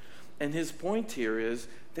detriment. And his point here is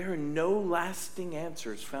there are no lasting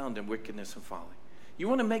answers found in wickedness and folly. You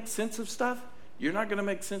want to make sense of stuff? You're not going to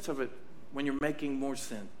make sense of it when you're making more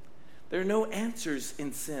sin. There are no answers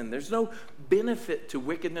in sin. There's no benefit to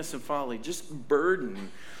wickedness and folly, just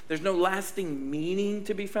burden. There's no lasting meaning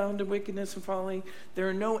to be found in wickedness and folly. There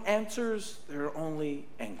are no answers. There are only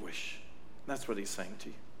anguish. That's what he's saying to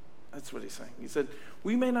you. That's what he's saying. He said,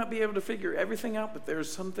 we may not be able to figure everything out, but there are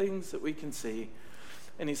some things that we can see.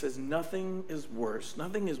 And he says, nothing is worse,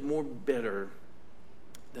 nothing is more bitter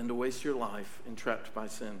than to waste your life entrapped by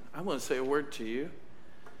sin. I want to say a word to you.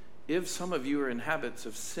 If some of you are in habits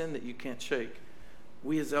of sin that you can't shake,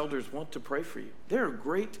 we as elders want to pray for you. There are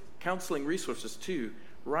great counseling resources too,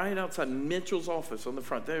 right outside Mitchell's office on the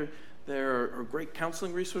front. There are great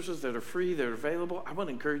counseling resources that are free, that are available. I want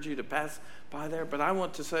to encourage you to pass by there. But I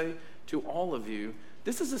want to say to all of you,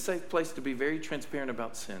 this is a safe place to be very transparent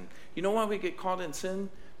about sin. You know why we get caught in sin?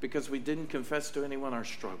 Because we didn't confess to anyone our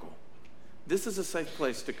struggle. This is a safe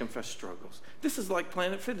place to confess struggles. This is like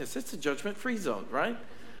Planet Fitness. It's a judgment-free zone, right?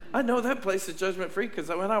 I know that place is judgment-free because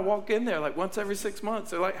when I walk in there, like once every 6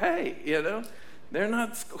 months, they're like, hey, they're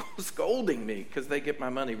not scolding me because they get my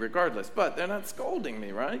money regardless, but they're not scolding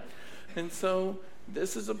me, right? And so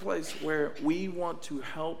this is a place where we want to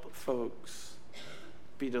help folks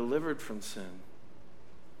be delivered from sin.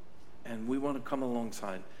 And we want to come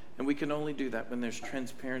alongside. And we can only do that when there's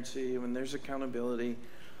transparency, when there's accountability.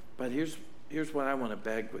 But here's what I want to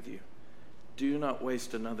beg with you. Do not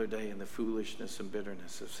waste another day in the foolishness and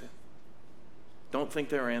bitterness of sin. Don't think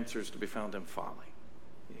there are answers to be found in folly.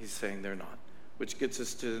 He's saying they're not. Which gets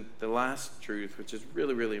us to the last truth, which is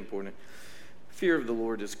really, really important. Fear of the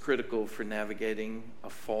Lord is critical for navigating a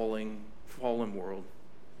fallen world.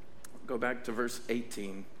 Go back to verse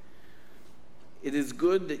 18. It is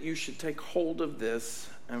good that you should take hold of this,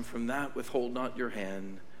 and from that withhold not your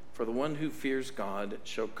hand, for the one who fears God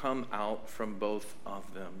shall come out from both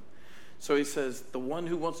of them. So he says, the one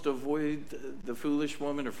who wants to avoid the foolish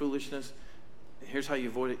woman or foolishness, here's how you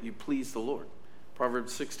avoid it. You please the Lord.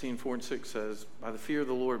 Proverbs 16, 4 and 6 says, by the fear of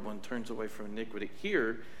the Lord, one turns away from iniquity.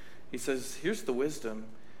 Here, he says, here's the wisdom.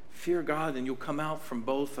 Fear God, and you'll come out from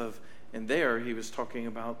both of, and there he was talking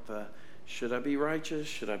about the, should I be righteous?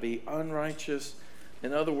 Should I be unrighteous?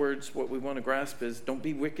 In other words, what we want to grasp is don't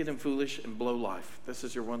be wicked and foolish and blow life. This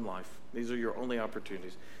is your one life. These are your only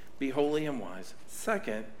opportunities. Be holy and wise.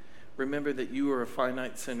 Second, remember that you are a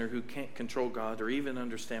finite sinner who can't control God or even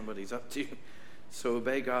understand what he's up to. So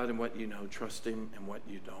obey God in what you know, trust him in what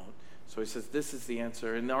you don't. So he says this is the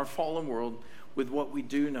answer. In our fallen world, with what we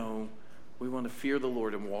do know, we want to fear the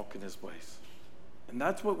Lord and walk in his ways. And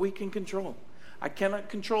that's what we can control. I cannot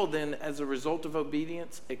control then as a result of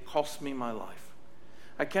obedience, it costs me my life.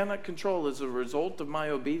 I cannot control as a result of my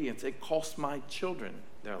obedience, it costs my children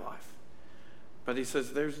their life. But he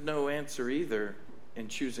says there's no answer either in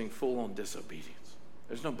choosing full-on disobedience.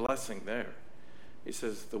 There's no blessing there. He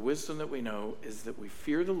says the wisdom that we know is that we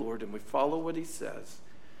fear the Lord and we follow what he says,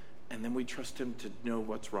 and then we trust him to know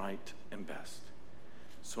what's right and best.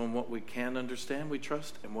 So in what we can understand, we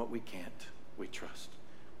trust, and what we can't, we trust.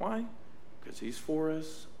 Why? because he's for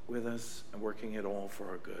us, with us, and working it all for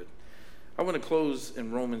our good. I want to close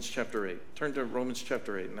in Romans chapter 8. Turn to Romans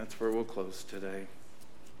chapter 8, and that's where we'll close today.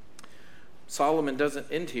 Solomon doesn't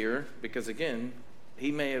end here because, again,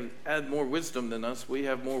 he may have had more wisdom than us. We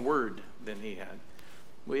have more word than he had.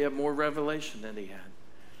 We have more revelation than he had.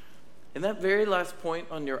 In that very last point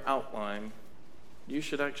on your outline, you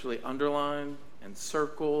should actually underline and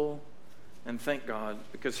circle and thank God,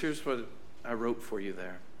 because here's what I wrote for you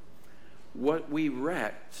there. What we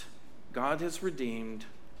wrecked, God has redeemed,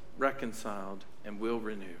 reconciled, and will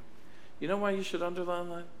renew. You know why you should underline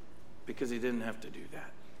that? Because he didn't have to do that.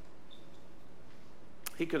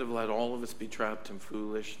 He could have let all of us be trapped in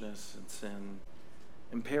foolishness and sin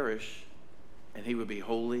and perish, and he would be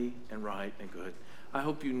holy and right and good. I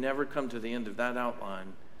hope you never come to the end of that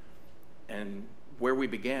outline and where we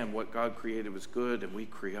began, what God created was good and we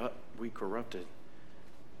corrupted,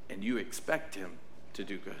 and you expect him to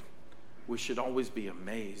do good. We should always be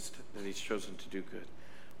amazed that he's chosen to do good,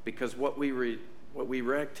 because what we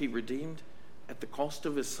wrecked, he redeemed at the cost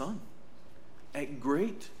of his son, at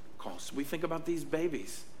great cost. We think about these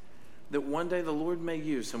babies that one day the Lord may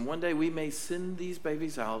use, and one day we may send these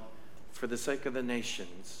babies out for the sake of the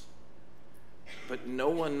nations. But no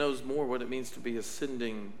one knows more what it means to be a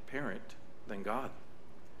sending parent than God.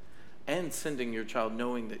 And sending your child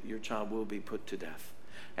knowing that your child will be put to death.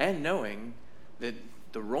 And knowing that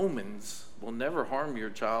the Romans will never harm your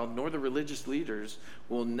child, nor the religious leaders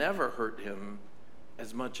will never hurt him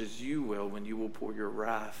as much as you will when you will pour your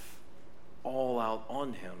wrath all out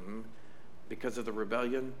on him because of the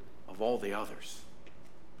rebellion of all the others.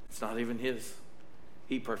 It's not even his.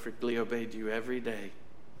 He perfectly obeyed you every day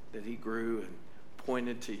that he grew and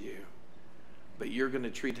pointed to you. But you're going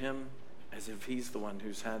to treat him as if he's the one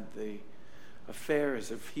who's had the affair,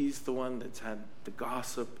 as if he's the one that's had the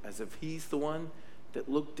gossip, as if he's the one that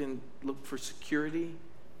looked for security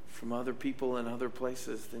from other people in other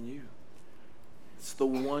places than you. It's the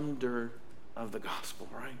wonder of the gospel,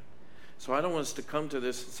 right? So I don't want us to come to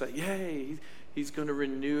this and say, yay, he's going to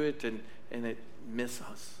renew it and it miss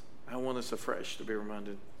us. I want us afresh to be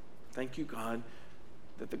reminded, thank you, God,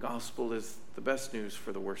 that the gospel is the best news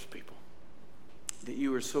for the worst people. That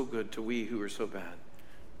you are so good to we who are so bad,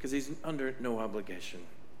 because he's under no obligation.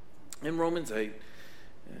 In Romans 8,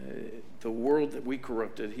 the world that we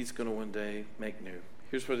corrupted, he's going to one day make new.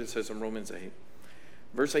 Here's what it says in Romans 8,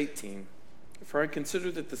 verse 18. For I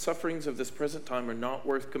consider that the sufferings of this present time are not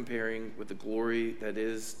worth comparing with the glory that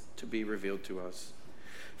is to be revealed to us.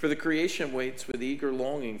 For the creation waits with eager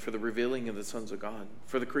longing for the revealing of the sons of God.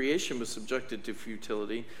 For the creation was subjected to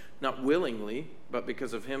futility, not willingly, but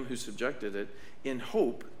because of him who subjected it, in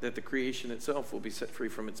hope that the creation itself will be set free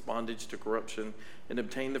from its bondage to corruption and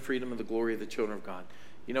obtain the freedom of the glory of the children of God.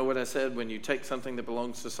 You know what I said? When you take something that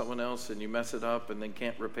belongs to someone else and you mess it up and then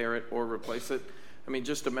can't repair it or replace it, I mean,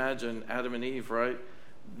 just imagine Adam and Eve, right?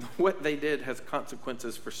 What they did has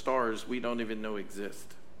consequences for stars we don't even know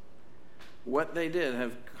exist. What they did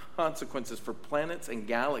have consequences for planets and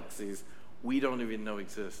galaxies we don't even know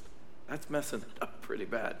exist. That's messing it up pretty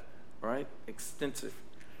bad, right? Extensive.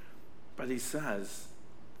 But he says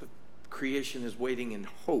the creation is waiting in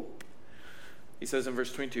hope. He says in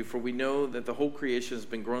verse 22, for we know that the whole creation has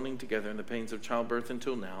been groaning together in the pains of childbirth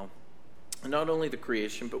until now. And not only the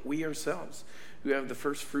creation, but we ourselves, who have the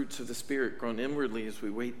first fruits of the Spirit, groan inwardly as we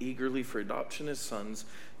wait eagerly for adoption as sons,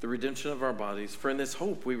 the redemption of our bodies. For in this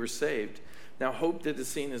hope we were saved. Now hope that is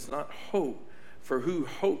seen is not hope, for who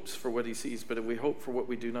hopes for what he sees? But if we hope for what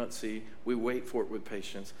we do not see, we wait for it with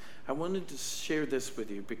patience. I wanted to share this with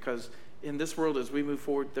you because in this world, as we move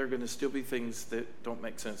forward, there are going to still be things that don't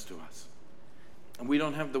make sense to us. And we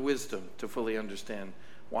don't have the wisdom to fully understand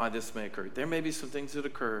why this may occur. There may be some things that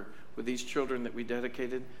occur with these children that we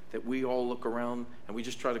dedicated that we all look around and we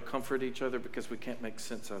just try to comfort each other because we can't make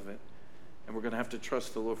sense of it. And we're going to have to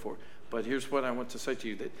trust the Lord for it. But here's what I want to say to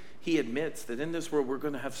you, that he admits that in this world we're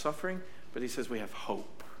going to have suffering, but he says we have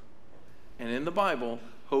hope. And in the Bible,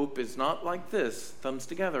 hope is not like this, thumbs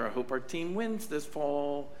together. I hope our team wins this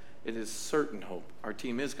fall. It is certain hope. Our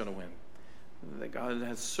team is going to win. That God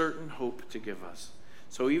has certain hope to give us.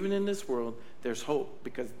 So even in this world, there's hope,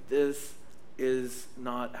 because this is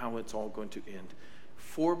not how it's all going to end.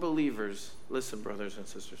 For believers, listen, brothers and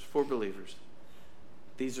sisters, for believers,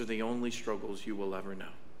 these are the only struggles you will ever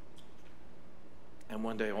know. And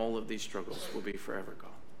one day all of these struggles will be forever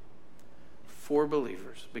gone. For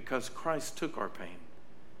believers, because Christ took our pain,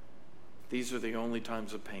 these are the only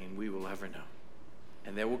times of pain we will ever know.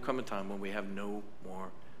 And there will come a time when we have no more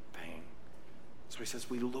pain. So he says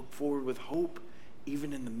we look forward with hope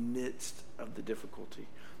even in the midst of the difficulty.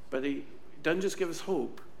 But he doesn't just give us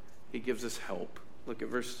hope. He gives us help. Look at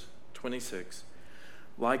verse 26.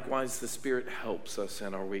 Likewise, the Spirit helps us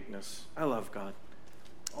in our weakness. I love God.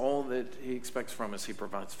 All that he expects from us, he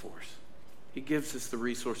provides for us. He gives us the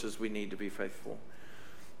resources we need to be faithful.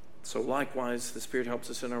 So likewise, the Spirit helps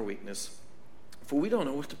us in our weakness. For we don't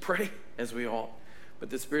know what to pray as we ought, but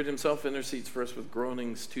the Spirit himself intercedes for us with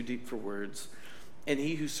groanings too deep for words. And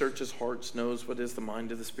he who searches hearts knows what is the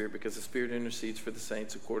mind of the Spirit, because the Spirit intercedes for the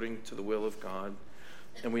saints according to the will of God.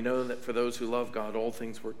 And we know that for those who love God, all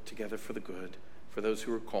things work together for the good, for those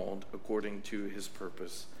who are called according to his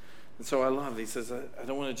purpose. And so I love, he says, I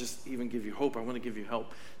don't want to just even give you hope, I want to give you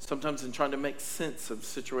help. Sometimes in trying to make sense of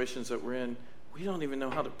situations that we're in, we don't even know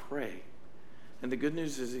how to pray. And the good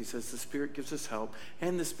news is, he says, the Spirit gives us help,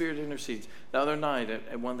 and the Spirit intercedes. The other night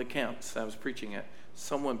at one of the camps I was preaching at,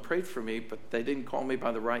 someone prayed for me, but they didn't call me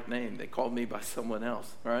by the right name. They called me by someone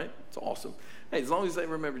else, right? It's awesome. Hey, as long as they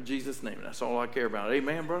remember Jesus' name, that's all I care about.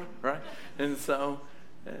 Amen, brother, right? And so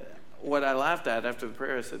what I laughed at after the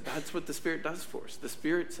prayer, I said, that's what the Spirit does for us. The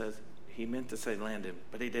Spirit says, he meant to say Landon,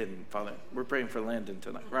 but he didn't. Father, we're praying for Landon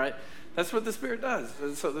tonight, right? That's what the Spirit does.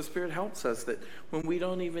 And so the Spirit helps us that when we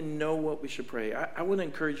don't even know what we should pray. I want to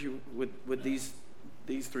encourage you with these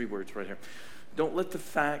three words right here. Don't let the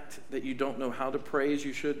fact that you don't know how to pray as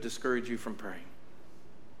you should discourage you from praying.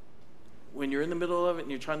 When you're in the middle of it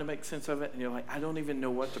and you're trying to make sense of it and you're like, I don't even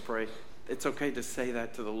know what to pray, it's okay to say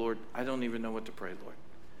that to the Lord. I don't even know what to pray, Lord.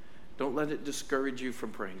 Don't let it discourage you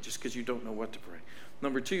from praying just because you don't know what to pray.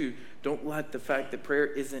 Number two, don't let the fact that prayer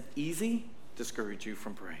isn't easy discourage you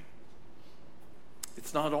from praying.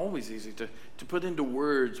 It's not always easy to put into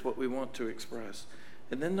words what we want to express.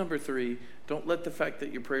 And then number three, don't let the fact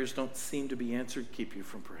that your prayers don't seem to be answered keep you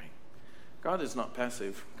from praying. God is not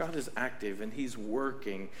passive. God is active, and he's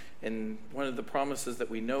working. And one of the promises that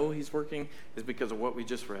we know he's working is because of what we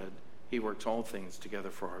just read. He works all things together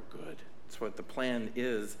for our good. That's what the plan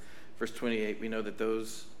is. Verse 28, we know that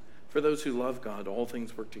for those who love God, all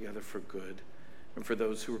things work together for good, and for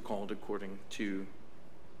those who are called according to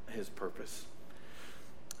his purpose.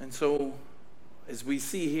 And so, as we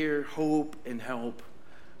see here, hope and help,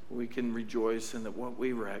 we can rejoice in that what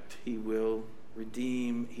we wrecked, he will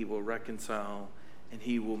redeem, he will reconcile, and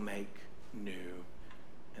he will make new.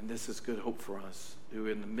 And this is good hope for us who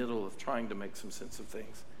are in the middle of trying to make some sense of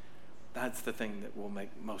things. That's the thing that will make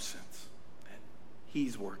most sense.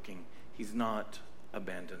 He's working. He's not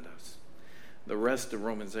abandoned us. The rest of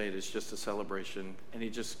Romans 8 is just a celebration, and he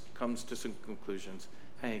just comes to some conclusions.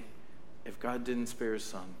 Hey, if God didn't spare his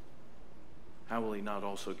son, how will he not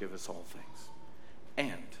also give us all things?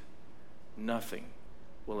 And nothing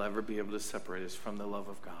will ever be able to separate us from the love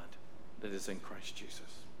of God that is in Christ Jesus.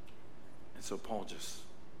 And so Paul just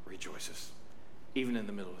rejoices, even in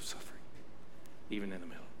the middle of suffering, even in the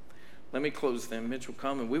middle. Let me close then. Mitch will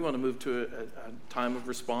come, and we want to move to a time of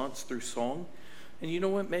response through song. And you know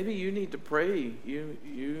what? Maybe you need to pray.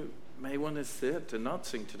 You may want to sit and not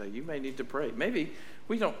sing today. You may need to pray. Maybe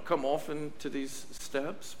we don't come often to these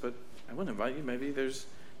steps, but I want to invite you. Maybe there's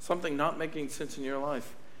something not making sense in your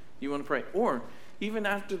life. You want to pray. Or even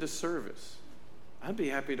after the service, I'd be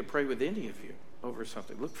happy to pray with any of you over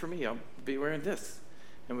something. Look for me. I'll be wearing this,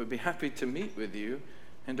 and would be happy to meet with you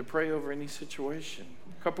and to pray over any situation.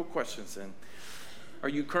 A couple questions then. Are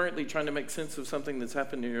you currently trying to make sense of something that's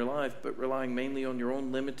happened in your life, but relying mainly on your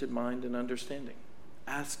own limited mind and understanding?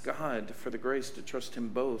 Ask God for the grace to trust him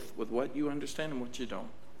both with what you understand and what you don't.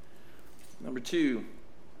 Number two,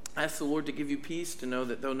 ask the Lord to give you peace to know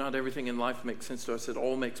that though not everything in life makes sense to us, it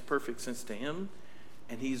all makes perfect sense to him,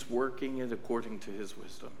 and he's working it according to his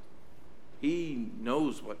wisdom. He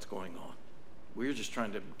knows what's going on. We're just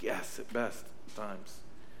trying to guess at best times.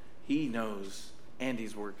 He knows, and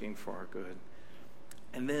he's working for our good.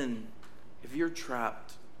 And then, if you're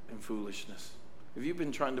trapped in foolishness, if you've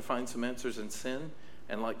been trying to find some answers in sin,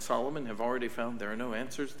 and like Solomon have already found there are no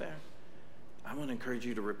answers there, I want to encourage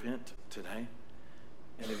you to repent today.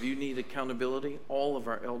 And if you need accountability, all of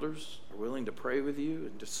our elders are willing to pray with you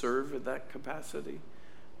and to serve in that capacity.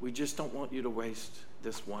 We just don't want you to waste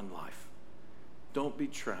this one life. Don't be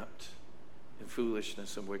trapped in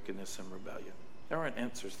foolishness and wickedness and rebellion. There aren't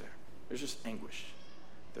answers there. There's just anguish.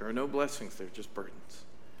 There are no blessings there, just burdens.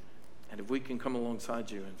 And if we can come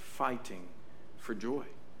alongside you in fighting for joy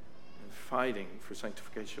and fighting for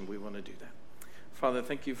sanctification, we want to do that. Father,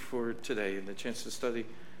 thank you for today and the chance to study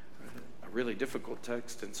a really difficult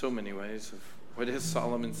text in so many ways of what is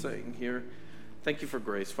Solomon saying here. Thank you for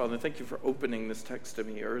grace, Father. Thank you for opening this text to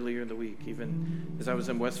me earlier in the week, even as I was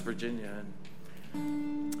in West Virginia.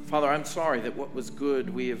 And Father, I'm sorry that what was good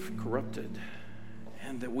we have corrupted,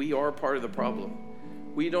 and that we are part of the problem.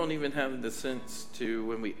 we don't even have the sense to,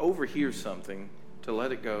 when we overhear something, to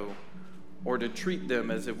let it go or to treat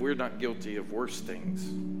them as if we're not guilty of worse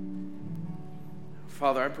things.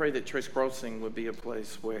 Father, I pray that Trace Crossing would be a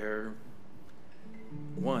place where,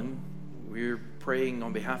 one, we're praying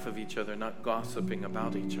on behalf of each other, not gossiping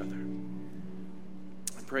about each other.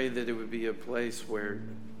 I pray that it would be a place where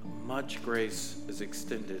much grace is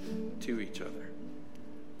extended to each other.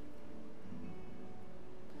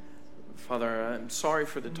 Father, I'm sorry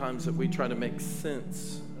for the times that we try to make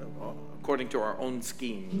sense according to our own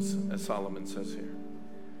schemes, as Solomon says here.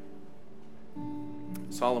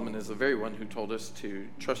 Solomon is the very one who told us to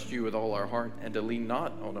trust you with all our heart and to lean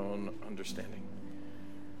not on our own understanding.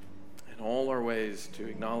 In all our ways to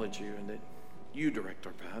acknowledge you and that you direct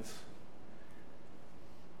our paths.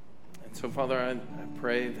 And so, Father, I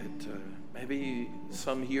pray that maybe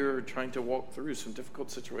some here are trying to walk through some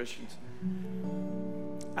difficult situations.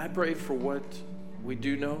 I pray for what we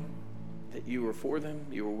do know, that you are for them,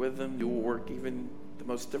 you are with them, you will work even the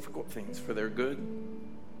most difficult things for their good.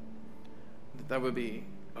 That would be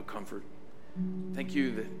a comfort. Thank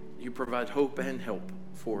you that you provide hope and help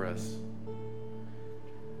for us.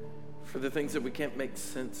 For the things that we can't make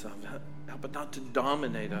sense of, help it not to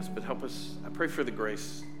dominate us, but help us, I pray for the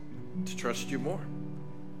grace to trust you more.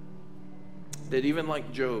 That even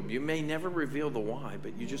like Job, you may never reveal the why,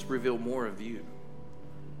 but you just reveal more of you.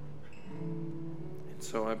 And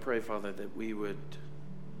so I pray, Father, that we would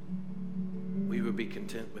be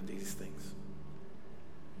content with these things.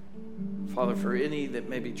 Father, for any that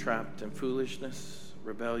may be trapped in foolishness,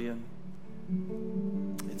 rebellion,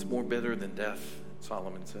 it's more bitter than death,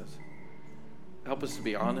 Solomon says. Help us to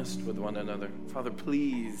be honest with one another. Father,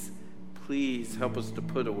 please help us to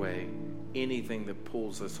put away anything that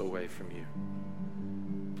pulls us away from you.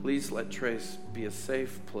 Please let Trace be a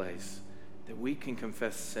safe place that we can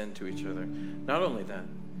confess sin to each other. Not only that,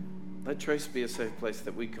 let Trace be a safe place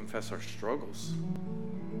that we confess our struggles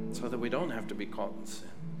so that we don't have to be caught in sin.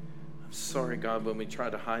 I'm sorry, God, when we try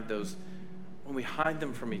to hide those, when we hide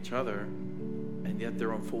them from each other, and yet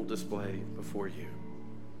they're on full display before you.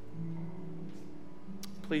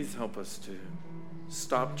 Please help us to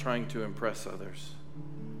stop trying to impress others.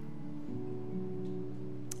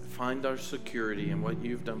 Find our security in what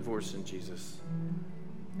you've done for us in Jesus,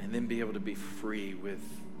 and then be able to be free with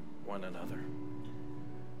one another.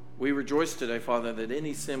 We rejoice today, Father, that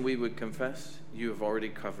any sin we would confess, you have already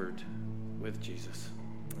covered with Jesus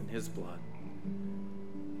and his blood.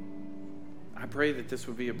 I pray that this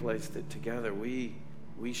would be a place that together we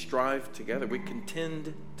strive together, we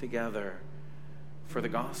contend together for the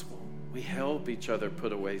gospel. We help each other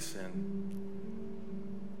put away sin.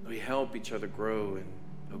 We help each other grow in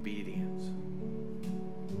obedience.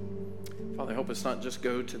 Father, help us not just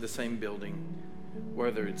go to the same building,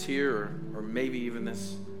 whether it's here or maybe even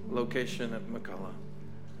this location at McCullough.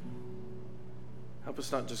 Help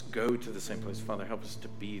us not just go to the same place. Father, help us to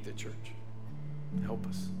be the church. Help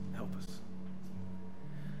us. Help us.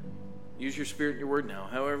 Use your Spirit and your word now.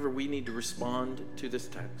 However, we need to respond to this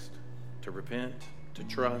text, to repent, to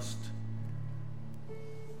trust,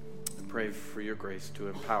 and pray for your grace to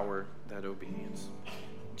empower that obedience.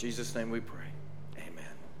 In Jesus' name we pray.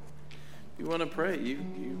 You want to pray,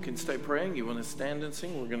 you can stay praying. You want to stand and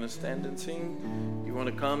sing, we're going to stand and sing. You want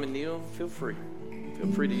to come and kneel, feel free.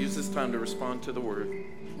 Feel free to use this time to respond to the word.